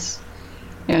mantis.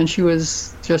 And she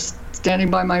was just standing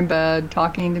by my bed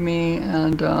talking to me.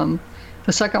 And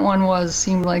the second one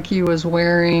seemed like he was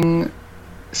wearing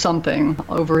something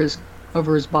over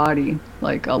his body,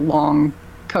 like a long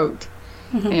coat,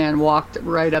 and walked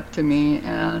right up to me.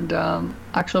 And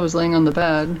actually, I was laying on the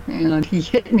bed, and he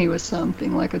hit me with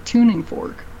something like a tuning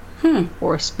fork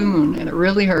or a spoon, and it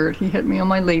really hurt. He hit me on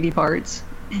my lady parts,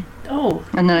 Oh.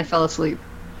 and then I fell asleep.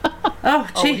 Oh,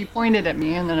 Oh, he gee. pointed at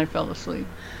me, and then I fell asleep.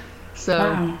 So,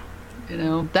 Wow. you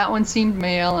know, that one seemed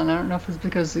male, and I don't know if it's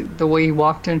because the way he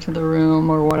walked into the room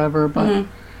or whatever, but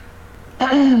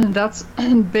that's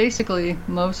basically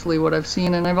mostly what I've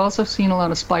seen. And I've also seen a lot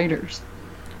of spiders.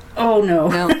 Oh, no.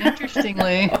 Now,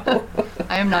 interestingly,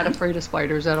 I am not afraid of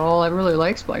spiders at all. I really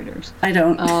like spiders. I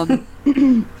don't.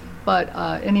 But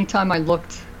anytime I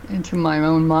looked into my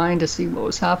own mind to see what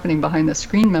was happening behind the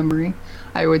screen memory,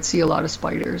 I would see a lot of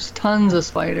spiders, tons of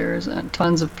spiders, and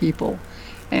tons of people.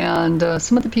 And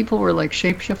some of the people were like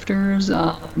shapeshifters.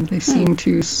 They seemed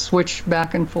to switch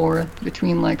back and forth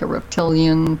between like a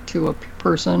reptilian to a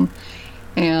person,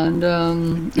 and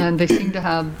they seemed to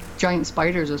have giant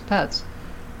spiders as pets.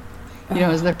 You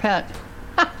know, as their pet.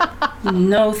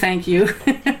 No, thank you.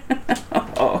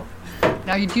 Oh.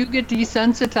 Now you do get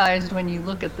desensitized when you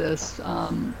look at this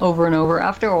over and over.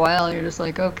 After a while, you're just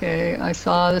like, okay, I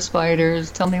saw the spiders.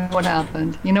 Tell me what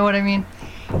happened. You know what I mean?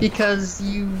 Because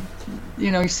you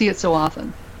see it so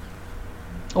often.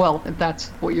 Well, if that's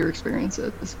what your experience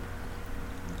is.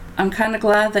 I'm kind of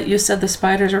glad that you said the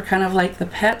spiders are kind of like the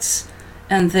pets,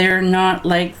 and they're not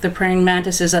like the praying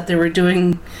mantises that they were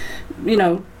doing, you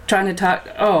know, trying to talk.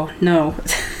 Oh, no.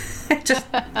 Just.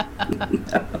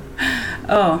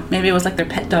 Oh, maybe it was like their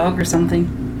pet dog or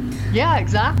something. Yeah,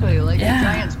 exactly. Like Yeah. the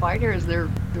giant spiders, they're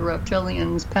the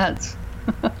reptilians' pets.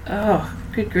 Oh,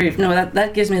 good grief. No,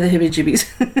 that gives me the heebie-jeebies.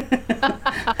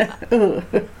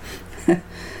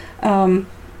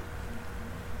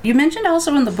 You mentioned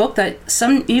also in the book that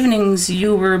some evenings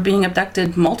you were being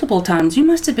abducted multiple times. You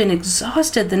must have been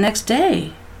exhausted the next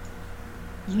day.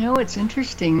 You know, it's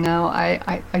interesting. Now,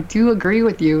 I do agree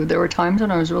with you. There were times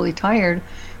when I was really tired,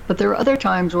 but there were other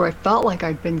times where I felt like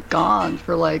I'd been gone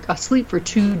for like asleep for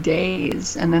 2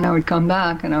 days, and then I would come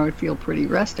back and I would feel pretty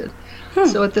rested.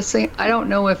 So at the same, I don't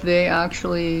know if they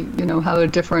actually, you know, have a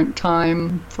different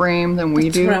time frame than we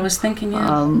That's do. what I was thinking,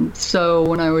 yeah. So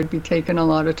when I would be taken, a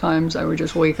lot of times I would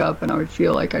just wake up and I would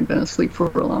feel like I'd been asleep for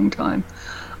a long time.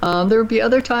 There would be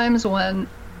other times when,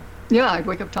 yeah, I'd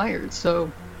wake up tired. So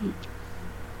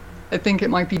I think it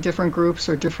might be different groups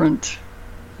or different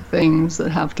things that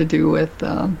have to do with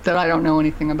that I don't know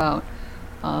anything about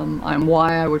on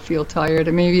why I would feel tired.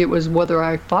 And maybe it was whether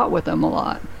I fought with them a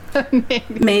lot.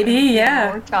 Maybe, yeah.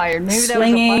 More tired. Maybe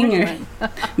Swinging, that was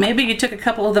a punishment. maybe you took a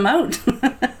couple of them out.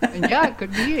 Yeah, it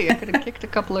could be. I could have kicked a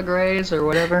couple of grays or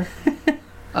whatever.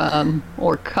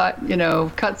 Or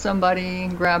cut somebody,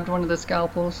 grabbed one of the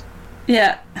scalpels.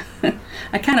 Yeah.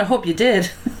 I kind of hope you did.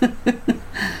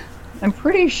 I'm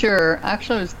pretty sure,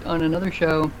 actually I was on another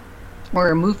show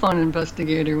where a MUFON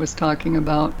investigator was talking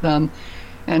about them,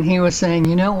 and he was saying,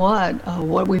 you know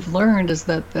what we've learned is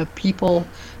that the people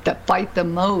that fight the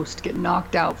most get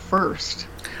knocked out first.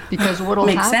 Because what'll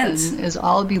Makes happen sense. is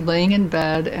I'll be laying in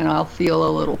bed and I'll feel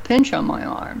a little pinch on my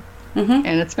arm. And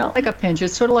it's not like a pinch,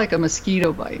 it's sort of like a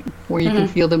mosquito bite, where you can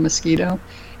feel the mosquito.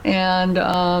 And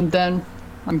then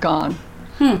I'm gone.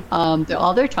 The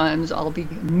other times I'll be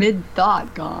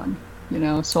mid-thought gone, you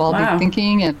know, so I'll Wow. be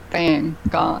thinking and bang,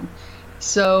 gone.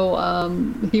 So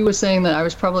he was saying that I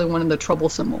was probably one of the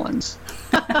troublesome ones.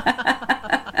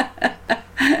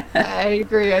 I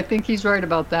agree. I think he's right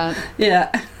about that. Yeah.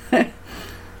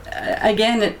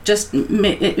 Again, it just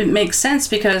it makes sense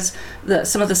because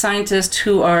some of the scientists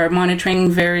who are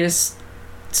monitoring various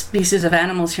species of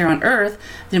animals here on Earth,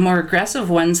 the more aggressive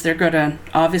ones, they're going to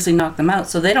obviously knock them out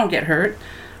so they don't get hurt,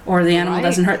 or the animal Right.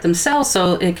 doesn't hurt themselves.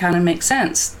 So it kind of makes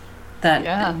sense that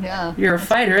Yeah. you're a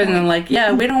fighter, and they're like,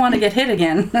 yeah, we don't want to get hit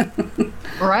again.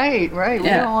 Right. We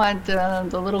Yeah. don't want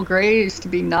the little grays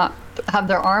to have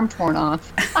their arm torn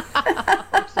off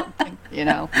or something, you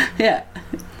know. Yeah.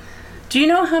 Do you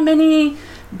know how many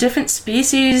different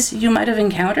species you might have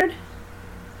encountered?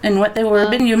 And what they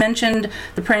were? You mentioned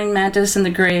the praying mantis and the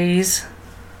greys.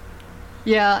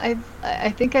 Yeah, I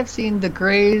think I've seen the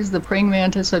greys, the praying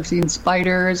mantis. I've seen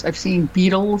spiders. I've seen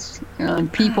beetles,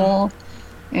 people,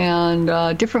 and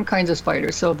different kinds of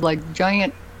spiders. So like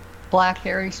giant black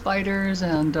hairy spiders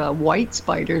and white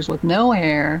spiders with no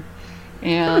hair,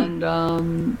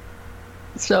 And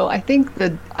so I think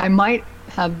that I might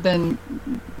have been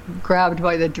grabbed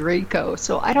by the Draco.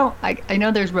 So I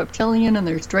know there's reptilian and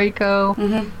there's Draco,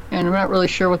 and I'm not really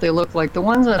sure what they look like. The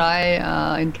ones that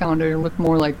I encountered look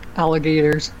more like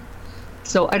alligators.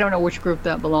 So I don't know which group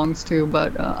that belongs to,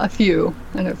 but a few.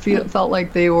 And it felt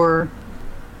like they were,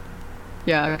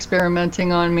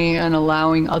 experimenting on me and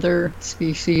allowing other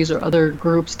species or other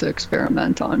groups to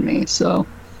experiment on me. So,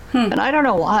 and I don't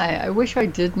know why. I wish I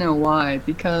did know why,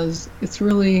 because it's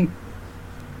really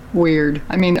weird.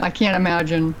 I mean, I can't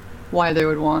imagine why they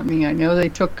would want me. I know they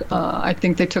took, I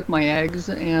think they took my eggs,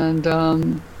 and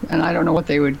I don't know what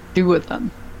they would do with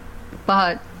them.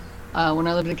 But when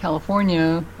I lived in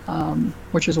California,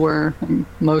 which is where I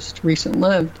most recently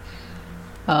lived,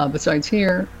 besides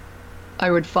here, I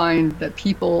would find that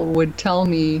people would tell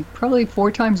me probably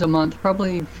 4 times a month,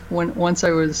 probably once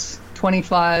I was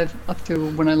 25 up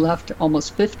to when I left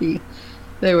almost 50,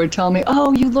 they would tell me,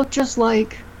 "Oh, you look just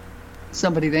like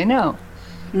somebody they know."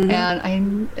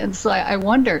 And so I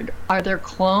wondered, are there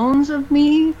clones of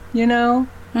me,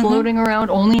 floating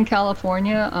around only in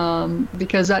California?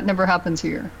 Because that never happens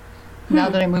here. Now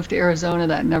that I moved to Arizona,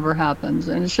 that never happens.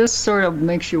 And it just sort of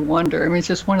makes you wonder. I mean, it's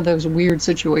just one of those weird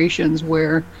situations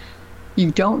where you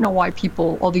don't know why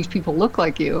all these people look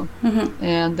like you.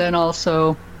 And then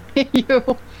also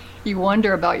you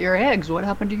wonder about your eggs. What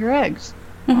happened to your eggs?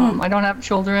 I don't have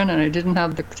children, and I didn't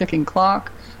have the ticking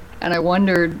clock. And I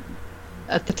wondered,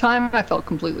 at the time I felt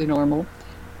completely normal.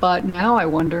 But now I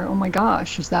wonder, oh my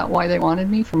gosh, is that why they wanted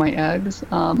me, for my eggs?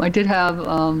 I did have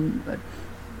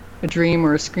a dream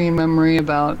or a screen memory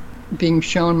about being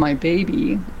shown my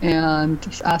baby, and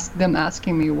just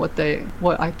asking me what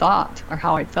I thought or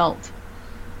how I felt.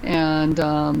 And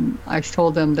I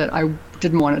told them that I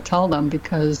didn't want to tell them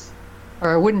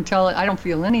I wouldn't tell it. I don't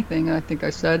feel anything, I think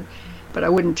I said, but I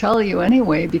wouldn't tell you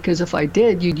anyway, because if I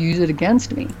did, you'd use it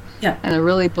against me. Yeah. And I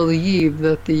really believe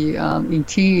that the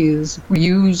ETs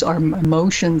use our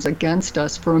emotions against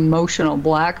us for emotional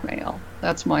blackmail.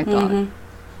 That's my thought.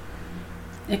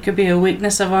 It could be a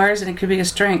weakness of ours, and it could be a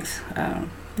strength.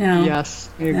 Yes,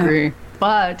 I agree. Yeah.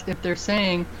 But if they're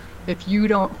saying, if you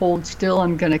don't hold still,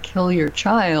 I'm going to kill your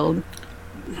child,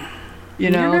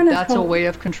 that's a way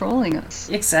of controlling us.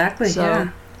 Exactly, so,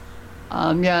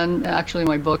 and actually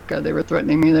my book, they were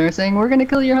threatening me. They were saying, we're going to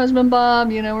kill your husband, Bob,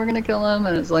 we're going to kill him.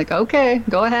 And it's like, okay,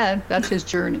 go ahead. That's his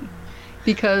journey.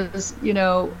 Because,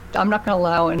 I'm not going to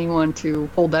allow anyone to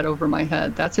hold that over my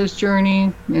head. That's his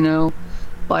journey,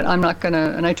 But I'm not going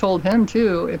to, and I told him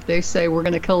too, if they say we're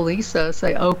going to kill Lisa,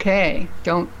 say, okay,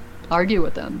 don't argue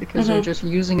with them, because they're just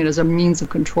using it as a means of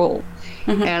control.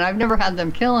 And I've never had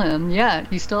them kill him yet.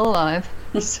 He's still alive.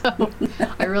 So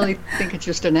I really think it's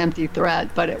just an empty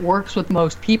threat, but it works with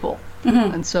most people.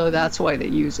 And so that's why they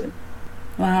use it.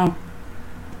 Wow.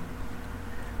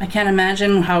 I can't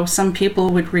imagine how some people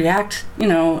would react,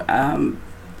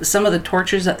 some of the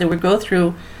tortures that they would go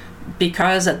through,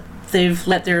 because they've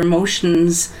let their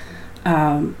emotions,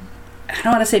 I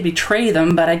don't want to say betray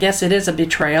them, but I guess it is a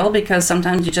betrayal, because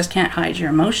sometimes you just can't hide your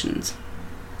emotions.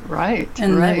 Right.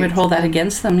 And they would hold that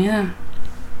against them,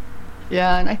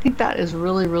 Yeah, and I think that is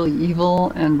really, really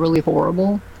evil and really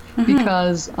horrible,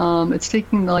 because it's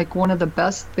taking, like, one of the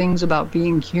best things about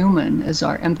being human is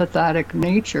our empathetic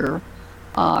nature,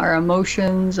 our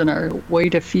emotions and our way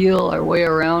to feel our way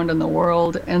around in the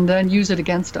world, and then use it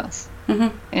against us.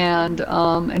 And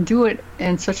do it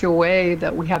in such a way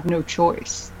that we have no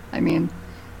choice. I mean,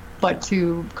 but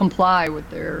to comply with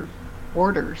their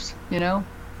orders, I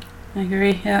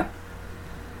agree, yeah.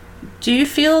 Do you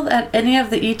feel that any of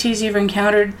the ETs you've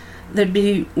encountered, there'd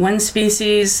be one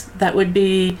species that would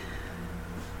be,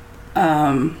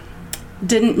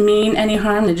 didn't mean any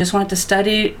harm, they just wanted to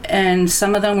study, and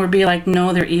some of them would be like,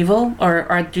 no, they're evil?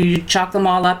 Or do you chalk them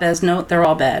all up as, no, they're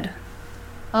all bad?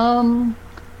 I'm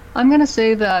going to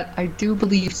say that I do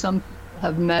believe some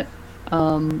have met,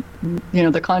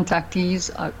 the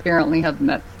contactees apparently have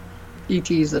met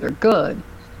ETs that are good.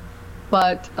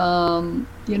 But,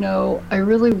 I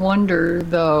really wonder,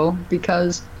 though,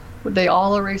 because they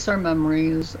all erase our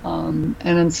memories, and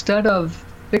instead of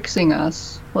fixing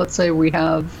us, let's say we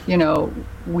have,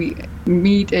 we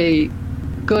meet a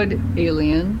good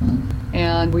alien,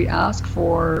 and we ask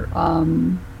for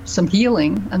some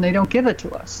healing, and they don't give it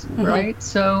to us, right?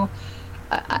 So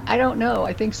I don't know.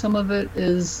 I think some of it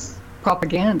is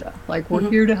propaganda. Like, we're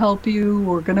here to help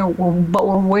you. But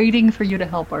we're waiting for you to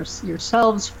help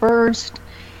yourselves first.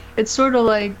 It's sort of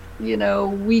like,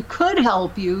 we could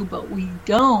help you, but we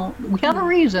don't. We have a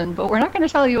reason, but we're not going to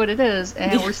tell you what it is,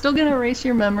 and we're still going to erase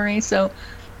your memory. So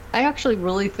I actually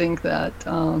really think that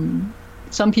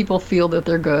some people feel that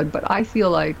they're good, but I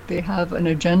feel like they have an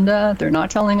agenda. They're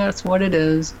not telling us what it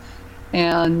is,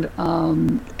 and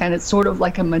it's sort of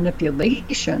like a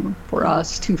manipulation for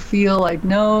us to feel like,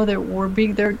 no,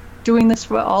 they're doing this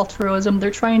for altruism.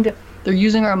 They're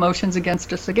using our emotions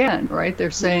against us again, right?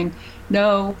 They're saying,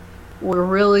 no, we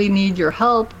really need your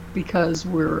help because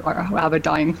we have a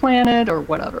dying planet or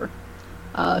whatever.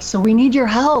 So we need your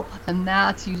help, and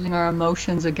that's using our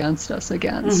emotions against us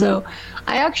again. Mm-hmm. So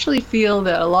I actually feel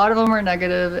that a lot of them are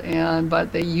negative,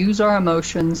 but they use our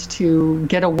emotions to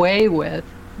get away with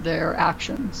their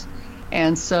actions.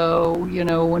 And so,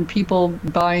 when people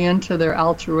buy into their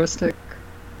altruistic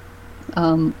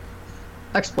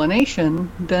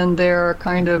explanation, then they're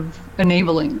kind of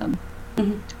enabling them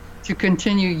to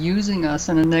continue using us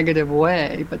in a negative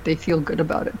way, but they feel good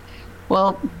about it.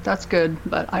 Well, that's good,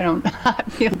 but I don't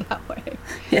feel that way.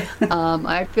 Yeah.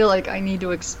 I feel like I need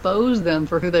to expose them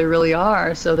for who they really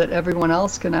are so that everyone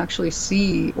else can actually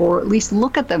see, or at least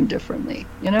look at them differently,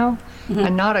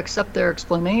 and not accept their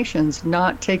explanations,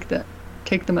 not take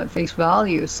them at face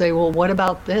value, say, well, what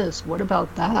about this? What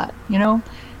about that?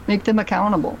 Make them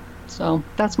accountable. So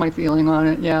that's my feeling on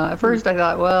it. Yeah. At first I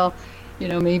thought, well,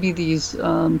 maybe these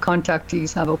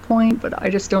contactees have a point, but I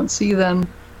just don't see them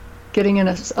getting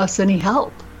us any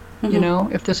help,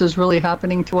 if this is really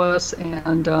happening to us,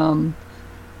 and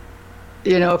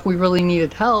if we really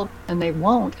needed help and they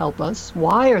won't help us,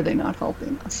 why are they not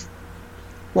helping us?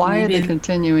 Why are they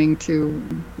continuing to,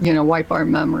 wipe our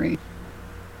memory?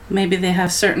 Maybe they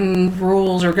have certain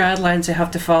rules or guidelines they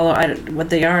have to follow. What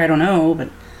they are, I don't know, but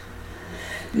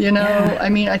yeah. I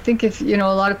mean, I think if, a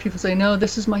lot of people say, no,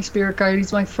 this is my spirit guide,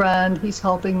 he's my friend, he's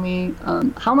helping me.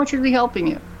 How much is he helping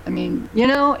you? I mean,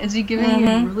 is he giving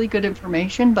you really good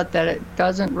information, but that it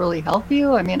doesn't really help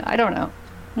you? I mean, I don't know.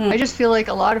 I just feel like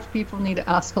a lot of people need to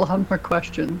ask a lot more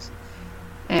questions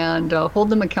and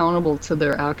hold them accountable to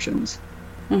their actions.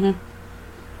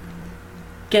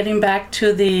 Getting back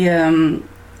to the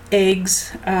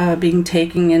eggs being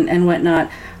taken and whatnot,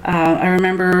 I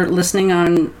remember listening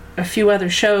on a few other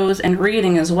shows and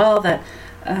reading as well that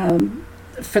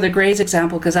for the Greys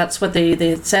example, because that's what they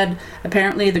had said.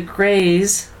 Apparently the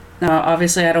Greys,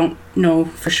 obviously I don't know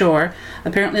for sure,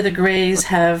 apparently the Greys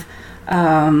have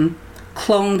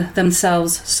cloned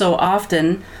themselves so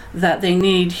often that they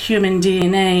need human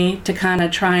DNA to kind of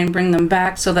try and bring them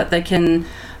back so that they can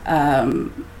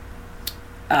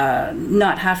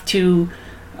not have to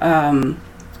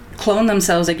clone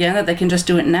themselves again, that they can just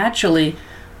do it naturally.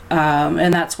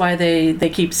 And that's why they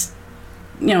keep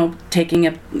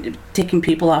taking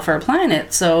people off our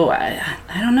planet. So I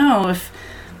don't know, if,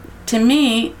 to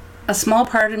me, a small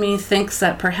part of me thinks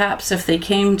that perhaps if they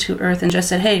came to Earth and just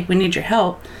said, hey, we need your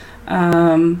help,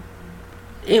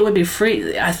 it would be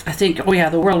free. I think,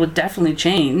 the world would definitely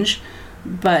change,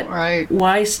 but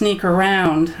why sneak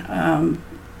around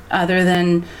other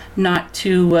than not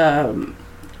to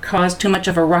cause too much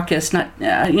of a ruckus, not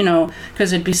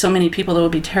because there'd be so many people that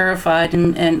would be terrified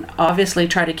and obviously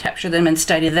try to capture them and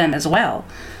study them as well.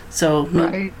 So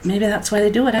maybe that's why they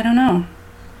do it. I don't know.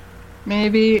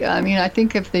 Maybe. I mean, I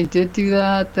think if they did do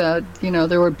that,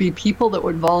 there would be people that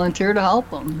would volunteer to help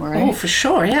them, right? Oh, for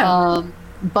sure, yeah.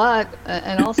 But,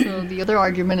 and also the other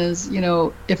argument is,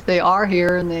 if they are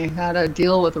here and they had a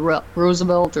deal with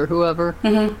Roosevelt or whoever,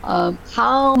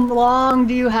 how long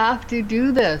do you have to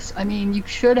do this? I mean, you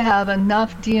should have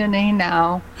enough DNA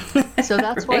now. So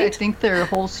that's why I think their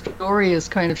whole story is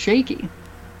kind of shaky.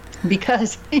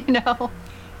 Because,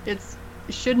 it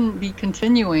shouldn't be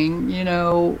continuing,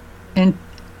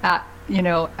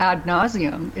 ad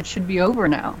nauseum. It should be over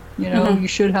now. You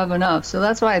should have enough. So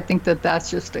that's why I think that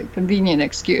that's just a convenient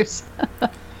excuse.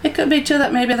 It could be too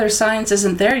that maybe their science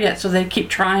isn't there yet, so they keep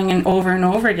trying and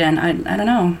over again. I don't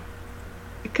know.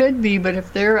 It could be, but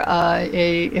if they're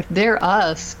if they're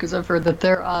us, because I've heard that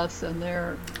they're us and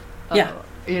they're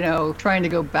trying to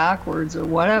go backwards or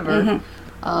whatever.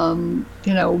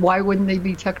 Why wouldn't they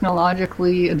be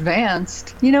technologically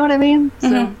advanced? You know what I mean?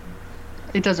 So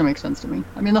it doesn't make sense to me.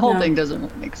 I mean, the whole thing doesn't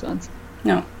really make sense.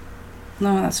 No,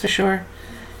 that's for sure.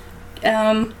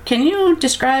 Can you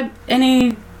describe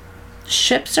any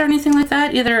ships or anything like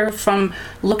that, either from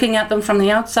looking at them from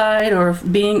the outside or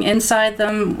being inside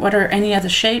them? What are any other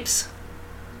shapes?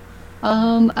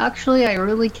 Actually, I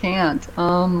really can't.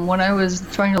 When I was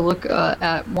trying to look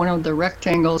at one of the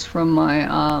rectangles from my,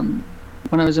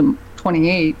 when I was in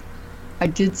 28, I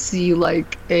did see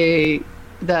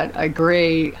that a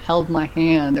gray held my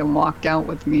hand and walked out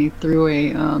with me through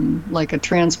a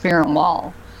transparent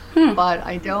wall. But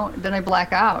then I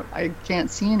black out. I can't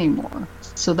see anymore.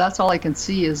 So that's all I can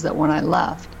see is that when I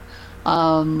left.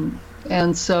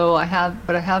 And so I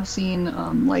have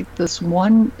seen like this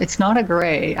one. It's not a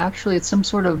gray. Actually, it's some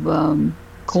sort of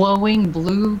glowing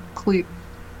blue,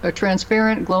 a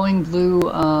transparent glowing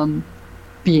blue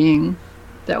being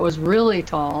that was really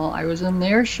tall. I was in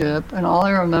their ship, and all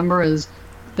I remember is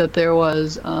that there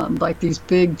was like these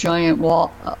big giant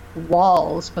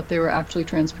walls, but they were actually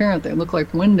transparent. They looked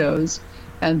like windows,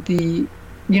 and you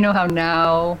know how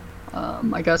now,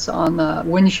 I guess on the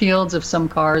windshields of some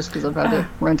cars, because I've had to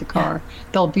rent a car,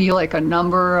 there'll be like a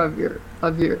number of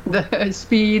the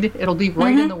speed. It'll be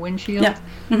right in the windshield. Yeah.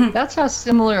 Mm-hmm. That's how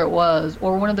similar it was.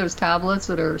 Or one of those tablets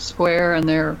that are square and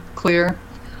they're clear.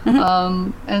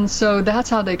 And so that's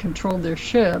how they controlled their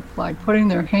ship, by putting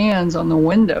their hands on the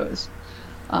windows.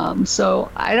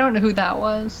 So I don't know who that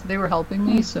was. They were helping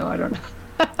me, so I don't know.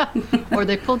 Or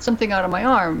they pulled something out of my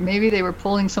arm. Maybe they were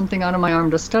pulling something out of my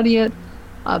arm to study it.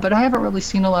 But I haven't really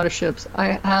seen a lot of ships.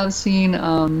 I have seen,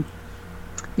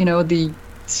 you know, the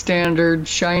standard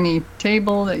shiny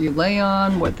table that you lay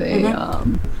on with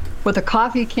a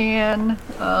coffee can,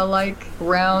 like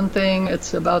round thing.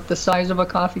 It's about the size of a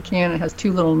coffee can. It has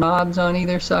two little knobs on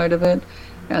either side of it,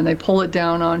 and they pull it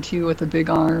down onto you with a big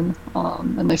arm,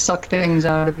 and they suck things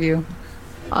out of you.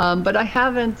 But I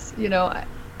haven't, you know,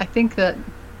 I think that,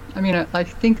 I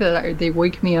think that they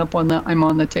wake me up I'm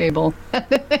on the table.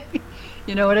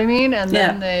 You know what I mean? And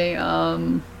then they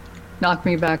knock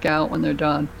me back out when they're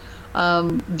done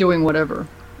doing whatever.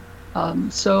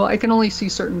 So I can only see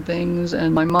certain things,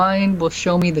 and my mind will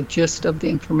show me the gist of the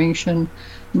information,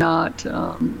 not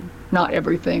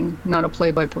everything, not a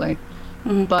play-by-play.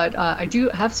 Mm-hmm. But I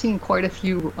have seen quite a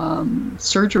few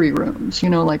surgery rooms, you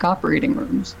know, like operating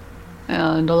rooms.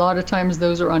 And a lot of times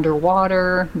those are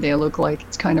underwater. They look like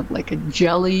it's kind of like a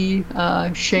jelly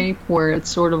shape, where it's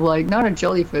sort of like, not a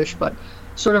jellyfish, but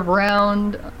sort of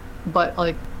round, but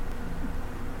like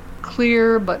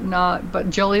clear, but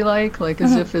jelly-like,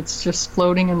 as if it's just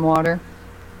floating in water.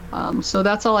 So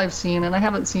that's all I've seen, and I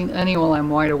haven't seen any while I'm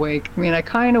wide awake. I mean, I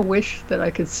kind of wish that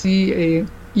I could see a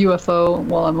UFO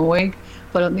while I'm awake,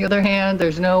 but on the other hand,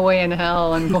 there's no way in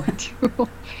hell I'm going to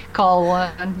call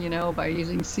one, you know, by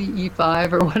using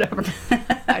CE5 or whatever.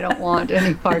 I don't want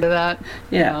any part of that.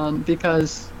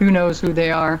 Because who knows who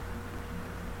they are.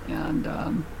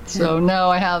 And so no,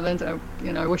 I haven't.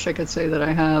 I wish I could say that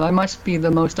I have. I must be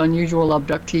the most unusual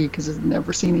abductee because I've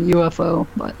never seen a UFO,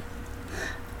 but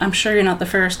I'm sure you're not the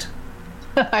first.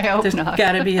 I hope There's not.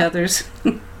 Gotta be others.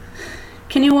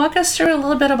 Can you walk us through a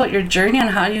little bit about your journey and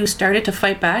how you started to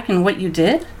fight back and what you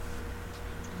did?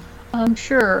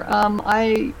 Sure.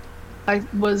 I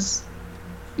was,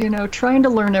 trying to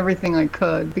learn everything I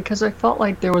could because I felt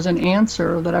like there was an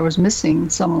answer that I was missing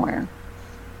somewhere.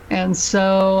 And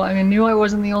so I knew I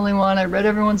wasn't the only one. I read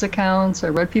everyone's accounts. I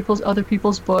read other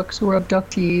people's books who were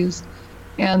abductees.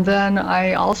 And then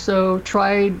I also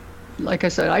tried, like I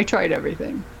said, I tried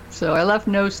everything. So I left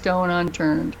no stone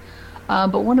unturned.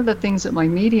 But one of the things that my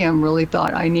medium really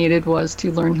thought I needed was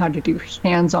to learn how to do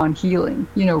hands-on healing.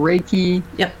 Reiki.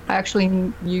 Yep. I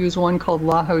actually use one called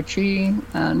Lao Chi,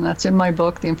 and that's in my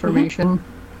book, the information. Mm-hmm.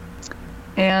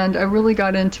 And I really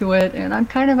got into it, and I'm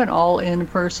kind of an all-in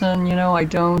person. I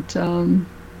don't,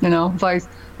 if I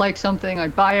like something, I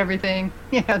buy everything,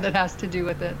 that has to do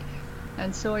with it.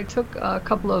 And so I took a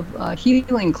couple of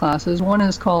healing classes. One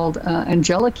is called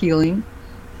Angelic Healing,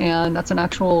 and that's an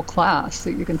actual class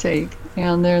that you can take.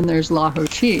 And then there's Lao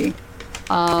Chi.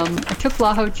 I took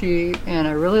Lao Chi, and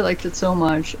I really liked it so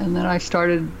much. And then I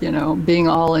started, being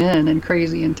all in and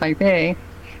crazy in Type A,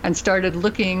 and started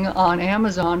looking on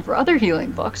Amazon for other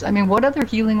healing books. I mean, what other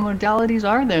healing modalities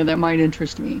are there that might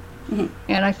interest me? Mm-hmm.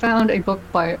 And I found a book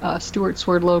by Stuart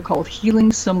Swerdlow called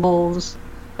Healing Symbols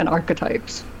and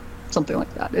Archetypes, something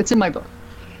like that. It's in my book.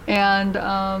 And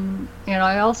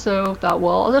I also thought,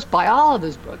 well, I'll just buy all of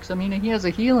his books. I mean, he has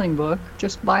a healing book,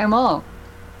 just buy them all.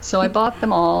 So I bought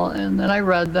them all, and then I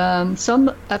read them.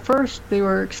 Some, at first, they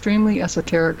were extremely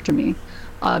esoteric to me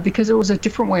because it was a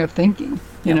different way of thinking,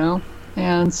 you know?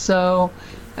 And so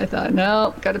I thought,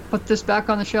 no, got to put this back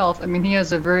on the shelf. I mean, he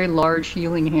has a very large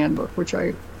healing handbook, which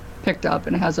I picked up,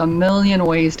 and it has a million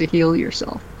ways to heal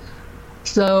yourself.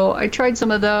 So I tried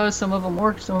some of those. Some of them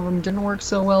worked. Some of them didn't work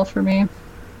so well for me.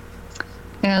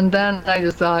 And then I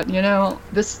just thought,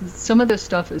 some of this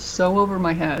stuff is so over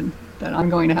my head that I'm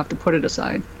going to have to put it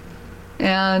aside.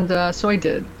 And so I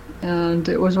did. And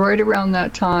it was right around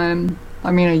that time,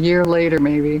 a year later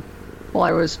maybe, while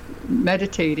I was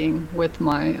meditating with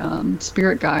my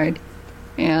spirit guide,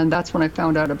 and that's when I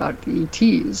found out about the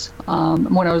ETs.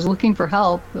 When I was looking for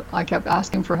help, I kept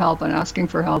asking for help and asking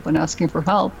for help and asking for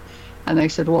help, and they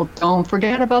said, well, don't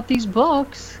forget about these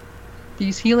books.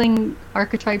 these healing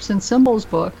archetypes and symbols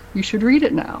book. You should read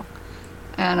it now.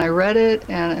 And I read it,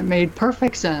 and it made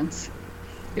perfect sense.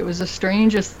 It was the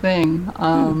strangest thing.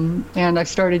 And I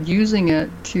started using it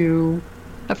to,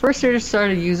 at first I just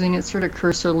started using it sort of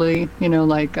cursorily,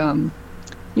 like,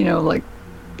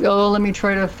 oh, let me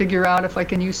try to figure out if I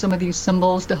can use some of these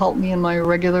symbols to help me in my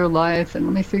regular life, and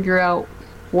let me figure out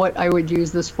what I would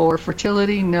use this for.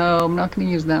 Fertility? No, I'm not going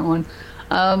to use that one.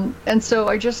 And so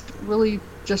I just really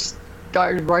just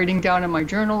started writing down in my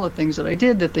journal the things that I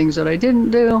did, the things that I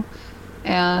didn't do.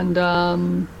 And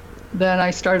then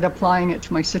I started applying it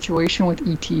to my situation with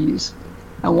ETs.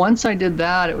 And once I did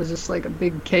that, it was just like a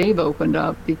big cave opened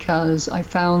up, because I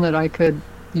found that I could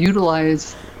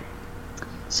utilize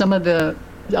some of the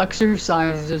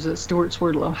exercises that Stuart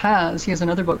Swerdlow has. He has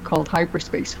another book called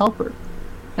Hyperspace Helper.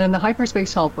 And in the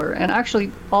Hyperspace Helper, and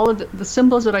actually all of the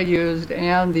symbols that I used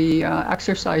and the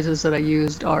exercises that I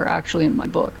used are actually in my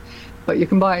book. But you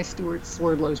can buy Stuart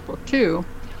Swerdlow's book too.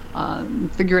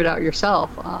 Figure it out yourself.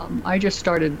 I just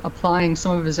started applying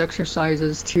some of his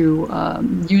exercises to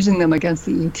using them against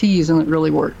the ETs, and it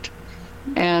really worked.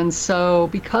 And so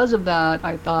because of that,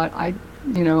 I thought I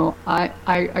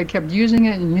kept using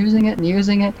it and using it and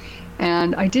using it.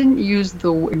 And I didn't use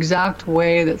the exact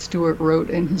way that Stuart wrote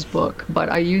in his book, but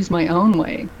I used my own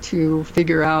way to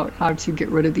figure out how to get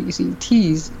rid of these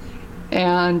ETs.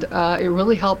 And it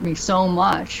really helped me so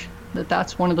much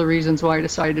that's one of the reasons why I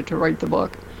decided to write the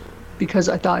book. Because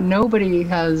I thought nobody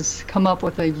has come up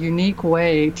with a unique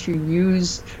way to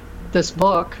use this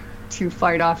book to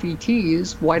fight off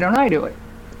ETs. Why don't I do it?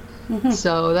 Mm-hmm.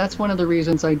 So that's one of the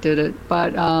reasons I did it.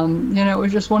 But, it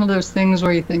was just one of those things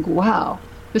where you think, wow,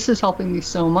 this is helping me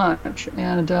so much.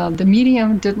 And the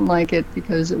medium didn't like it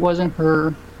because it wasn't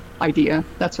her idea.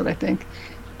 That's what I think.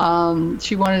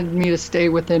 She wanted me to stay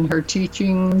within her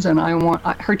teachings, and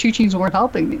her teachings weren't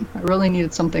helping me. I really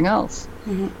needed something else.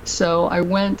 Mm-hmm. So I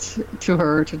went to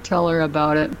her to tell her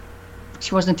about it.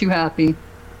 She wasn't too happy,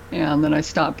 and then I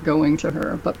stopped going to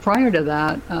her. But prior to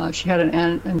that, she had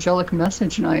an angelic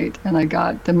message night, and I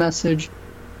got the message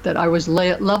that I was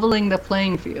leveling the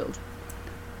playing field.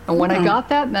 And when I got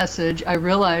that message, I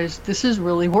realized this is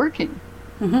really working.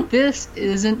 Mm-hmm. This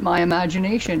isn't my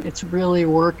imagination. It's really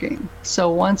working.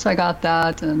 So once I got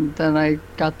that, and then I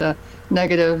got the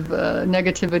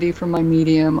negativity from my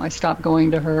medium, I stopped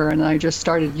going to her, and I just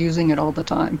started using it all the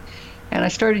time. And I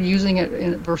started using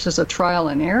it versus a trial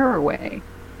and error way.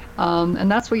 And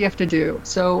that's what you have to do.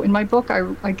 So in my book,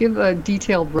 I give a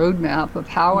detailed roadmap of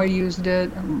how I used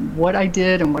it, and what I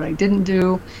did and what I didn't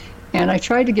do. And I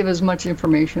tried to give as much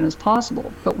information as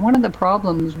possible. But one of the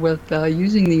problems with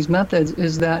using these methods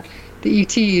is that the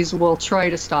ETs will try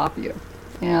to stop you.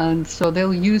 And so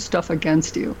they'll use stuff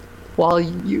against you. While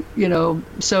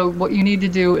so what you need to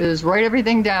do is write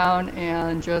everything down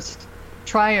and just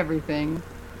try everything.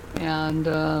 And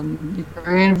you can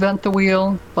reinvent the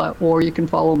wheel, or you can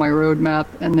follow my roadmap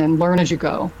and then learn as you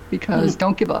go. Because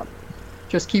don't give up.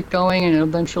 Just keep going, and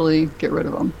eventually get rid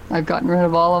of them. I've gotten rid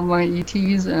of all of my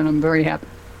ETs, and I'm very happy.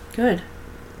 Good.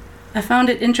 I found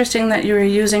it interesting that you were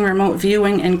using remote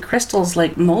viewing and crystals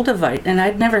like moldavite, and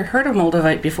I'd never heard of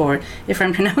moldavite before, if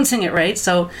I'm pronouncing it right,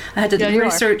 so I had to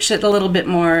research it a little bit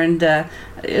more, and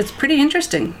it's pretty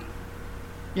interesting.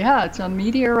 Yeah, it's a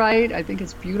meteorite. I think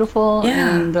it's beautiful,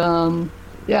 and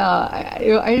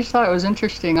I just thought it was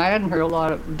interesting. I hadn't heard a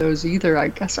lot of those either. I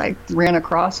guess I ran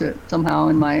across it somehow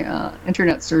in my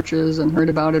internet searches and heard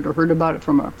about it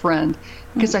from a friend,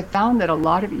 because I found that a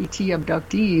lot of ET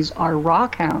abductees are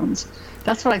rock hounds.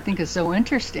 That's what I think is so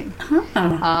interesting.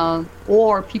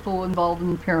 Or people involved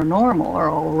in the paranormal are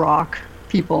all rock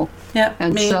people. Yeah,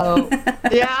 and me. So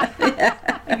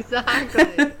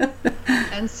exactly.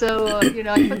 And so,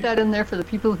 I put that in there for the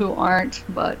people who aren't,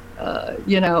 but,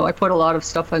 I put a lot of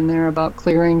stuff in there about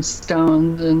clearing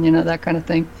stones and, that kind of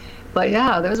thing. But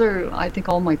yeah, those are, I think,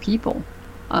 all my people.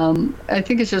 I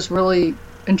think it's just really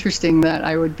interesting that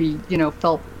I would be,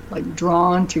 felt like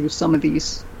drawn to some of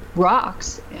these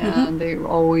rocks, and they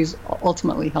always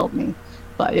ultimately help me.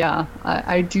 But yeah,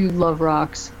 I do love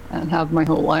rocks and have my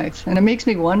whole life. And it makes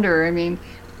me wonder,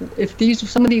 if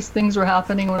some of these things were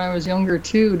happening when I was younger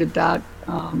too, did that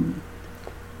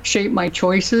shape my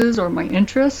choices or my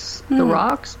interests, the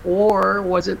rocks, or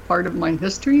was it part of my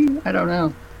history? I don't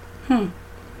know.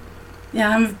 Yeah,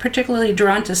 I'm particularly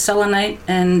drawn to selenite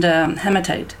and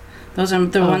hematite. Those are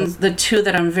the two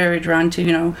that I'm very drawn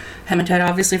to. Hematite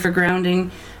obviously for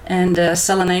grounding, and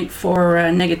selenite for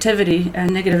negativity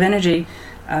and negative energy,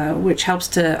 which helps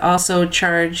to also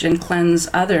charge and cleanse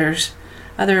other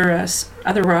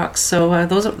rocks. So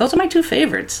those are my two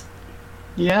favorites.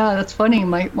 Yeah, that's funny.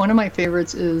 One of my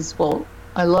favorites is, well,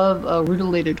 I love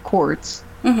rutilated quartz.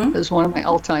 Mm-hmm. Is one of my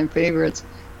all-time favorites.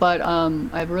 But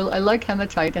I like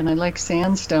hematite and I like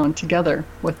sandstone together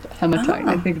with hematite.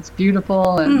 I Oh. think it's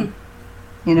beautiful and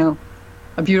you know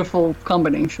a beautiful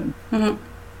combination.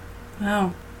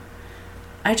 Wow.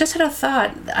 I just had a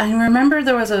thought. I remember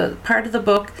there was a part of the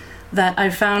book that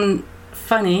I found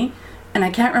funny, and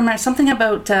I can't remember something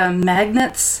about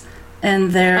magnets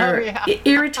and they're Oh, yeah.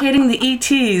 irritating the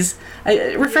ETs.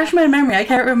 Refresh my memory. I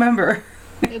can't remember.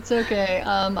 It's okay.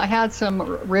 I had some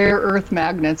rare earth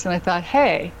magnets, and I thought,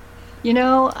 hey, you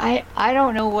know, I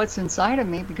don't know what's inside of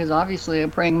me because obviously a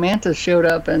praying mantis showed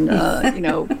up and you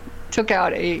know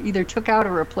either took out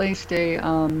or replaced a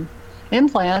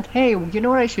implant. Hey, you know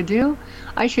what I should do?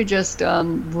 I should just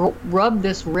rub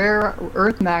this rare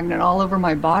earth magnet all over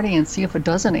my body and see if it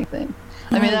does anything.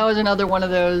 I mean, that was another one of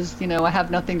those, you know, I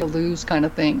have nothing to lose kind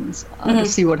of things to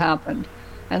see what happened.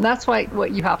 And that's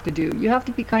what you have to do. You have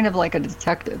to be kind of like a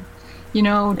detective. You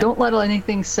know, don't let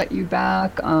anything set you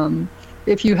back.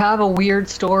 If you have a weird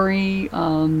story, you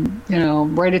know,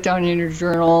 write it down in your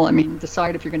journal. I mean,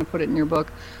 decide if you're going to put it in your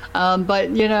book.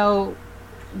 But, you know,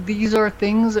 these are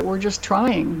things that we're just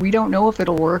trying. We don't know if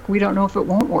it'll work. We don't know if it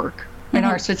won't work in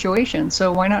our situation.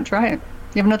 So why not try it?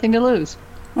 You have nothing to lose.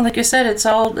 Well, like you said, it's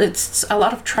a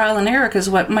lot of trial and error because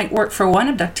what might work for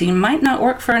one abductee might not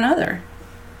work for another.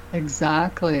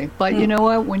 Exactly. But you know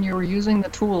what? When you're using the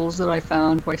tools that I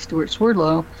found by Stuart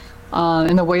Swerdlow,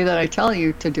 in the way that I tell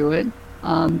you to do it,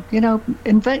 you know,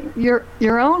 invent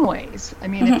your own ways. I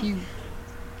mean, if you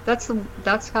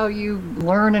that's how you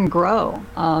learn and grow.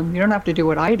 You don't have to do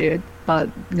what I did, but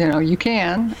you know, you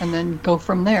can, and then go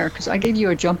from there. Because I gave you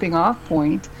a jumping off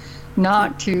point,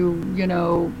 not to, you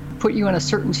know, put you in a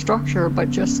certain structure,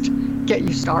 but just get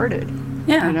you started.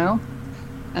 Yeah. You know.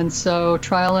 And so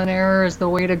trial and error is the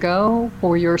way to go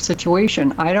for your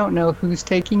situation. I don't know who's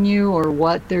taking you or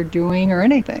what they're doing or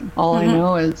anything. All I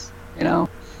know is, you know,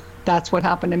 that's what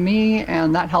happened to me,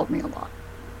 and that helped me a lot.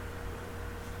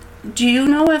 Do you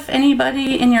know if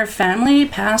anybody in your family,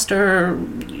 past or,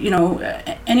 you know,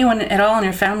 anyone at all in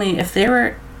your family, if they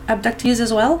were abductees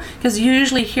as well? Because you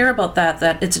usually hear about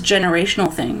that it's a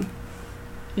generational thing.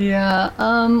 Yeah,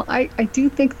 I do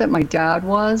think that my dad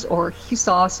was, or he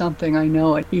saw something, I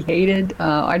know it. He hated,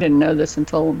 I didn't know this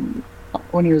until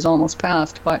when he was almost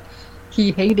passed, but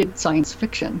he hated science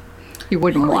fiction. He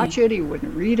wouldn't Really? watch it, he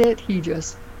wouldn't read it,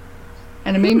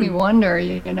 and it made me wonder,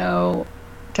 you know,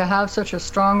 to have such a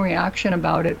strong reaction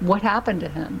about it, what happened to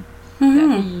him?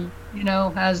 That he, you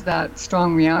know, has that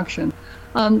strong reaction.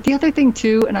 The other thing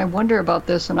too, and I wonder about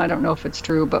this, and I don't know if it's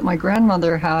true, but my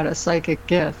grandmother had a psychic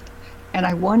gift. And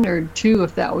I wondered, too,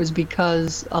 if that was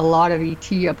because a lot of ET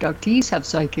abductees have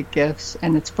psychic gifts,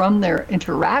 and it's from their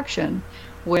interaction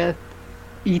with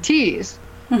ETs.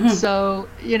 So,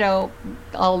 you know,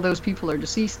 all those people are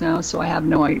deceased now, so I have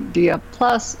no idea.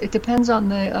 Plus, it depends on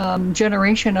the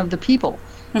generation of the people.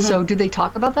 So do they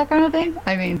talk about that kind of thing?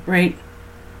 I mean, Right.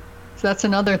 so that's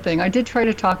another thing. I did try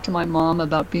to talk to my mom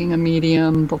about being a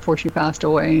medium before she passed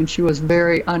away, and she was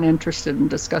very uninterested in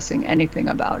discussing anything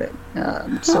about it.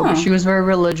 So she was very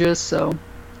religious, so,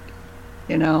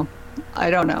 you know, I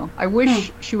don't know. I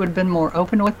wish she would have been more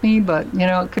open with me, but, you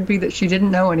know, it could be that she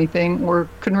didn't know anything or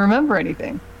couldn't remember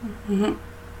anything.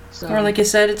 So, Or like you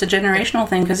said, it's a generational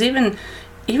thing because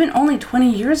even only 20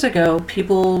 years ago,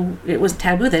 it was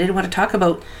taboo. They didn't want to talk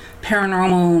about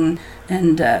paranormal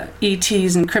and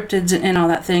ETs and cryptids and all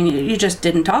that thing. You just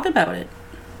didn't talk about it.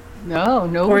 no,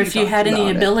 nobody Or if you talks had any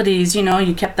about it. abilities, you know,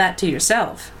 you kept that to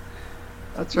yourself.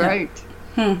 That's Yeah. right.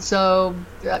 So,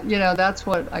 you know, that's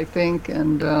what I think,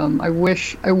 and I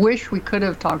wish we could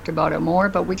have talked about it more,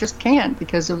 but we just can't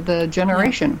because of the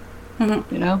generation. You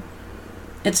know.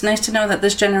 It's nice to know that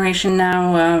this generation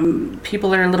now,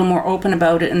 people are a little more open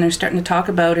about it and they're starting to talk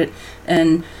about it.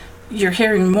 And you're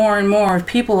hearing more and more of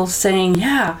people saying,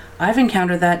 yeah, I've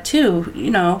encountered that too, you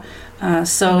know.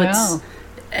 So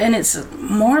it's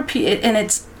more, and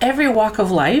it's every walk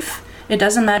of life. It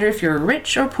doesn't matter if you're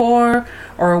rich or poor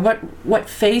or what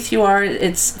faith you are.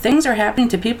 It's things are happening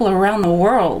to people around the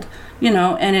world, you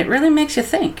know, and it really makes you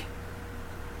think.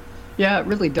 Yeah, it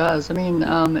really does. I mean,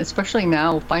 especially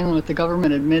now, finally, with the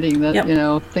government admitting that, you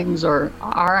know, things are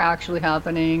actually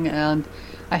happening, and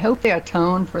I hope they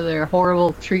atone for their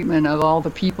horrible treatment of all the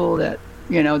people that,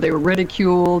 you know, they were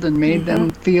ridiculed and made them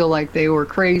feel like they were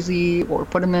crazy or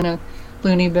put them in a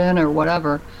loony bin or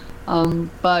whatever.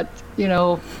 But, you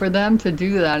know, for them to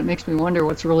do that, it makes me wonder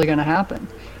what's really going to happen,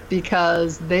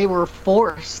 because they were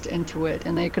forced into it,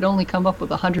 and they could only come up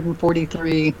with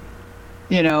 143,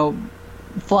 you know,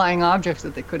 flying objects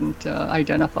that they couldn't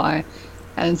identify.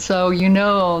 And so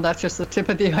that's just the tip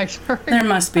of the iceberg. There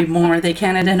must be more they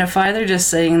can't identify. They're just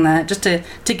saying that just to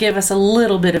give us a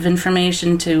little bit of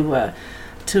information to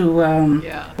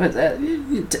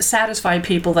satisfy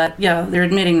people that they're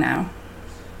admitting now.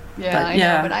 Yeah, But, I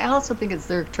know, but I also think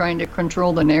they're trying to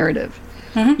control the narrative.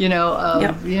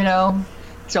 Mhm.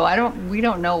 So we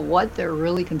don't know what they're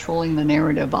really controlling the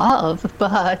narrative of,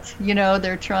 but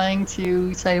they're trying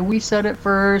to say we said it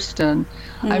first, and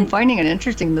I'm finding it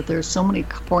interesting that there's so many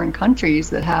foreign countries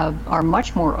that are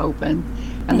much more open,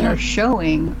 and they're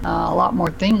showing a lot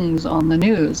more things on the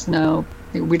news. Now,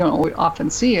 we don't always often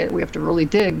see it; we have to really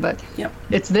dig, but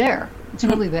it's there. It's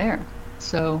really there.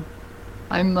 So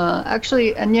I'm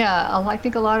actually, and I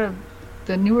think a lot of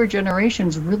the newer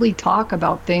generations really talk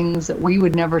about things that we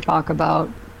would never talk about,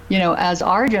 as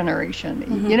our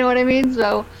generation. You know what I mean?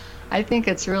 So I think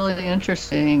it's really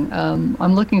interesting.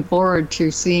 I'm looking forward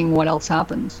to seeing what else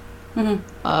happens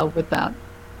with that.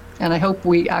 And I hope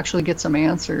we actually get some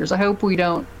answers. I hope we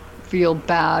don't feel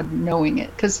bad knowing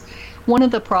it. Because one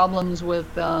of the problems with,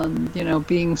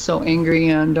 being so angry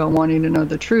and wanting to know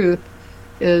the truth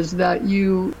is that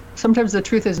sometimes the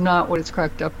truth is not what it's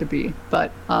cracked up to be,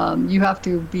 but you have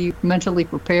to be mentally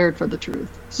prepared for the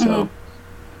truth. So,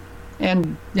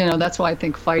 and that's why I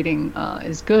think fighting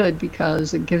is good,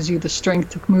 because it gives you the strength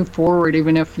to move forward,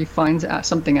 even if you find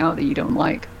something out that you don't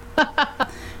like.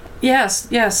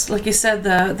 Yes, like you said,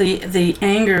 the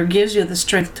anger gives you the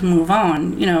strength to move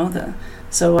on.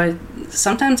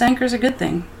 Sometimes anger is a good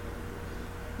thing.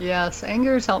 Yes,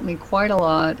 anger has helped me quite a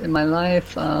lot in my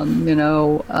life, so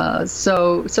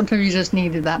sometimes you just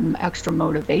need that extra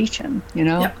motivation,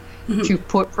 to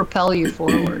propel you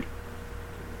forward.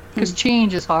 Because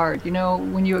change is hard,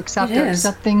 when you accept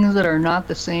things that are not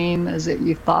the same as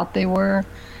you thought they were.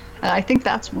 And I think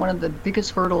that's one of the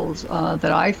biggest hurdles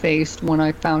that I faced when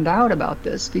I found out about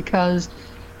this, because,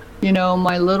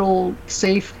 my little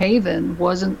safe haven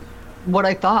wasn't what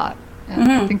I thought. And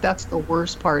I think that's the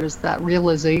worst part, is that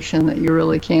realization that you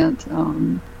really can't,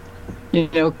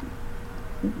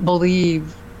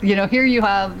 believe. Here you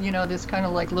have, this kind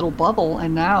of like little bubble,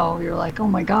 and now you're like, oh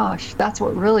my gosh, that's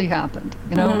what really happened,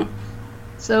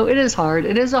 So it is hard.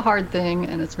 It is a hard thing,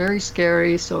 and it's very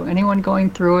scary. So anyone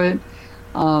going through it,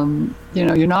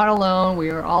 you're not alone. We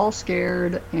are all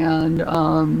scared,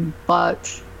 and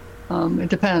but it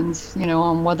depends,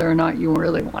 on whether or not you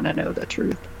really want to know the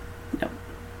truth.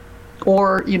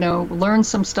 Or, learn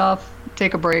some stuff,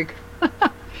 take a break.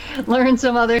 Learn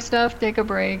some other stuff, take a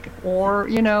break. Or,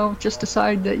 just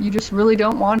decide that you just really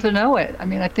don't want to know it. I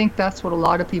mean, I think that's what a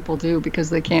lot of people do, because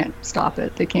they can't stop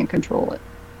it. They can't control it.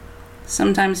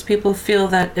 Sometimes people feel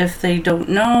that if they don't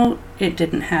know, it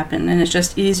didn't happen. And it's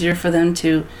just easier for them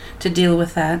to deal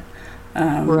with that.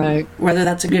 Right. Whether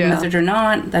that's a good method or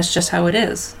not, that's just how it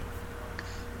is.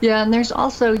 Yeah, and there's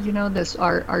also, this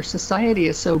our society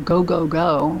is so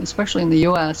go, especially in the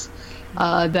U.S.,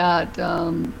 that,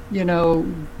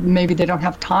 maybe they don't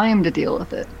have time to deal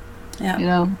with it.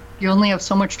 Yeah. You only have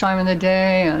so much time in the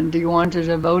day, and do you want to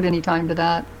devote any time to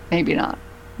that? Maybe not.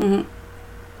 Mm-hmm.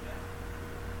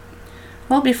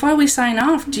 Well, before we sign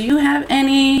off, do you have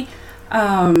any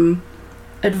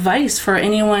advice for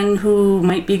anyone who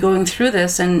might be going through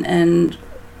this and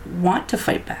want to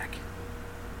fight back?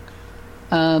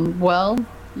 I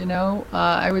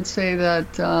would say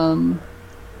that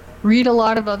read a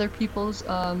lot of other people's,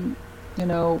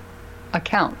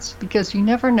 accounts, because you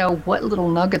never know what little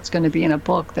nugget's going to be in a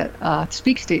book that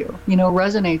speaks to you,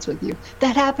 resonates with you.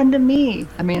 That happened to me.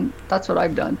 I mean, that's what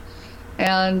I've done.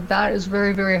 And that is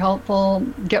very, very helpful.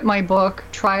 Get my book,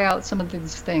 try out some of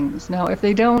these things. Now, if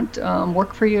they don't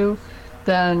work for you,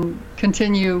 then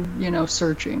continue,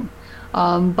 searching.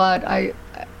 But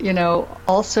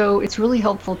also it's really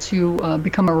helpful to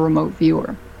become a remote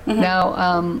viewer. Now,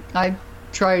 I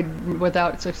tried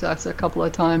without success a couple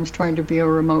of times trying to be a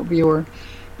remote viewer,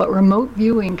 but remote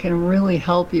viewing can really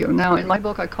help you. Now, in my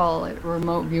book, I call it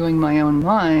Remote Viewing My Own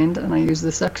Mind, and I use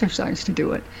this exercise to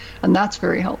do it, and that's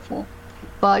very helpful.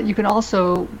 But you can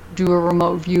also do a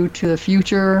remote view to the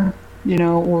future,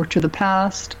 or to the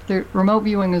past. Remote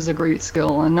viewing is a great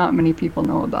skill, and not many people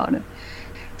know about it.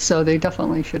 So they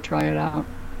definitely should try it out.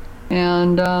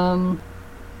 And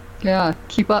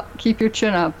keep your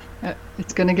chin up.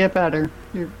 It's going to get better.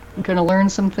 You're going to learn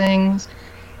some things,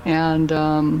 and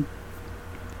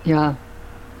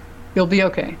you'll be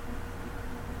okay.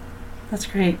 That's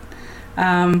great.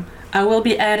 I will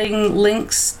be adding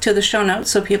links to the show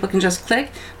notes so people can just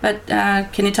click. But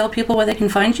can you tell people where they can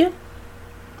find you?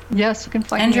 Yes, you can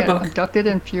find me at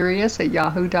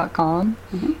abductedandfurious@yahoo.com.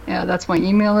 Yeah, that's my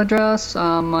email address.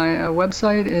 My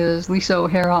website is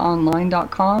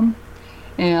lisaoharaonline.com.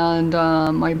 And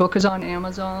my book is on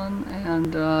Amazon,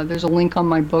 and there's a link on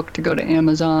my book to go to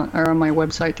Amazon, or on my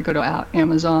website to go to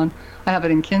Amazon. I have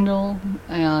it in Kindle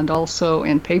and also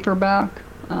in paperback.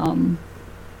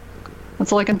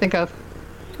 That's all I can think of.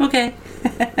 Okay.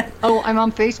 Oh, I'm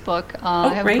on Facebook.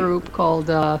 I have great. a group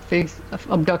called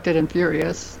Abducted and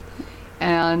Furious.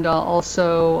 And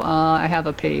also I have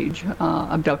a page,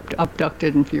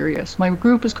 Abducted and Furious. My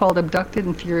group is called Abducted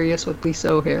and Furious with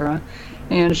Lisa O'Hara.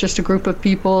 And it's just a group of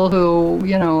people who,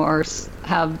 you know,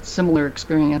 have similar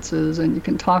experiences, and you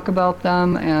can talk about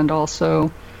them, and also,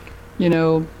 you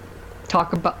know,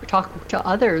 talk to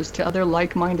others, to other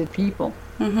like-minded people.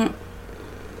 Mm-hmm.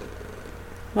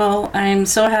 Well, I'm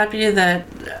so happy that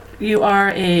you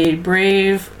are a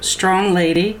brave, strong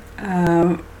lady.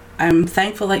 I'm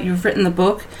thankful that you've written the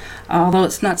book, although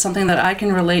it's not something that I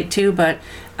can relate to, but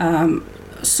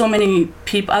so many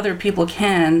other people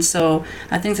can. So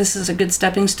I think this is a good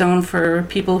stepping stone for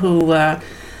people who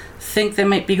think they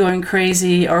might be going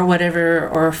crazy or whatever,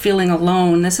 or feeling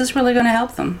alone. This is really going to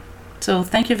help them. So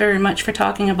thank you very much for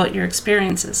talking about your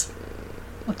experiences.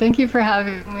 Well, thank you for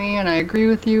having me, and I agree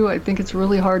with you. I think it's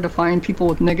really hard to find people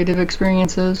with negative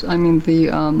experiences. I mean,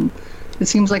 it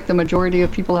seems like the majority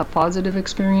of people have positive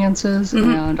experiences,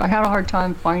 and I had a hard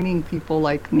time finding people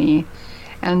like me.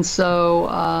 And so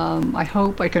I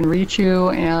hope I can reach you,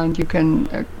 and you can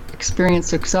experience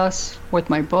success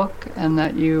with my book, and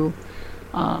that you,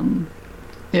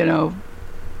 you know,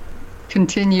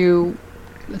 continue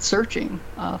searching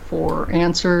for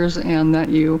answers, and that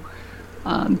you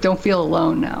don't feel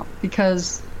alone now.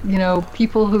 Because, you know,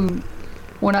 people who,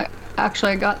 what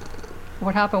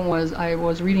happened was I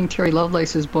was reading Terry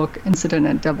Lovelace's book, Incident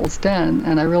at Devil's Den,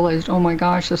 and I realized, oh my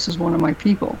gosh, this is one of my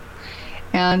people.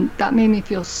 And that made me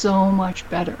feel so much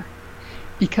better,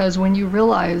 because when you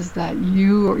realize that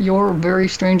your very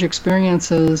strange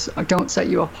experiences don't set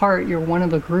you apart, you're one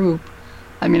of a group,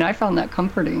 I mean, I found that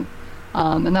comforting.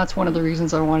 And that's one of the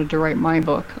reasons I wanted to write my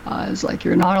book, is like,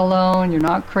 you're not alone, you're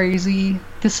not crazy,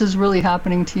 this is really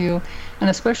happening to you. And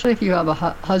especially if you have a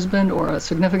husband or a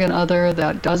significant other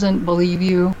that doesn't believe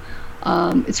you,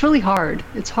 it's really hard.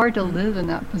 It's hard to live in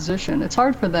that position. It's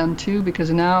hard for them too,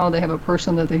 because now they have a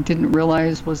person that they didn't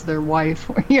realize was their wife,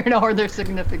 or, you know, or their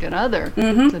significant other.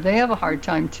 So they have a hard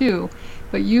time too.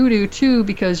 But you do too,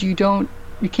 because you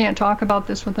can't talk about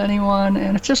this with anyone,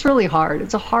 and it's just really hard.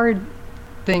 It's a hard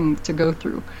thing to go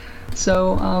through.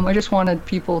 So I just wanted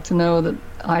people to know that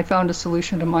I found a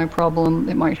solution to my problem.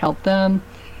 It might help them,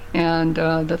 and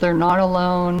that they're not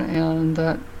alone, and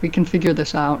that we can figure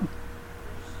this out.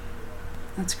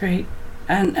 That's great.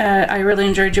 And I really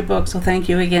enjoyed your book, so thank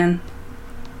you again.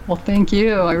 Well, thank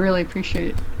you. I really appreciate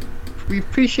it. We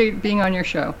appreciate being on your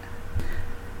show.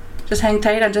 Just hang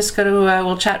tight. I'm just going to,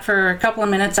 we'll chat for a couple of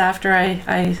minutes after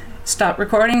I stop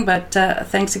recording, but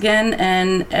thanks again.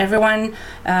 And everyone,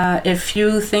 if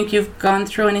you think you've gone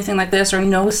through anything like this, or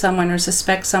know someone or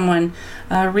suspect someone,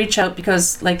 reach out,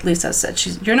 because like Lisa said,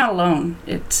 you're not alone.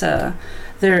 It's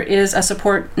there is a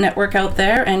support network out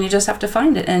there, and you just have to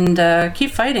find it and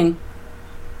keep fighting.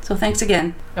 So thanks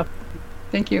again. Yep.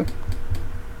 Thank you.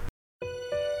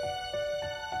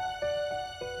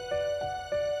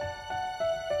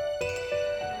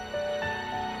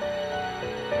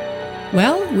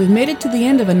 Well, we've made it to the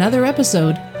end of another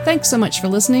episode. Thanks so much for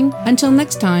listening. Until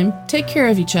next time, take care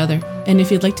of each other. And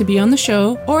if you'd like to be on the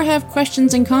show or have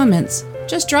questions and comments,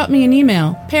 just drop me an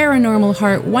email,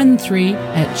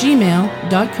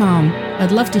 paranormalheart13@gmail.com.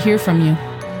 I'd love to hear from you.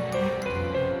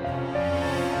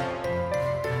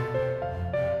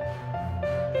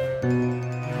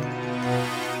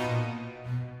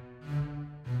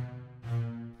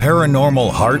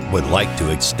 Paranormal Heart would like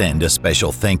to extend a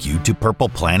special thank you to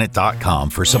PurplePlanet.com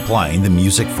for supplying the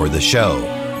music for the show.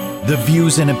 The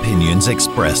views and opinions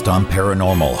expressed on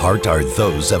Paranormal Heart are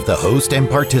those of the host and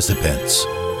participants.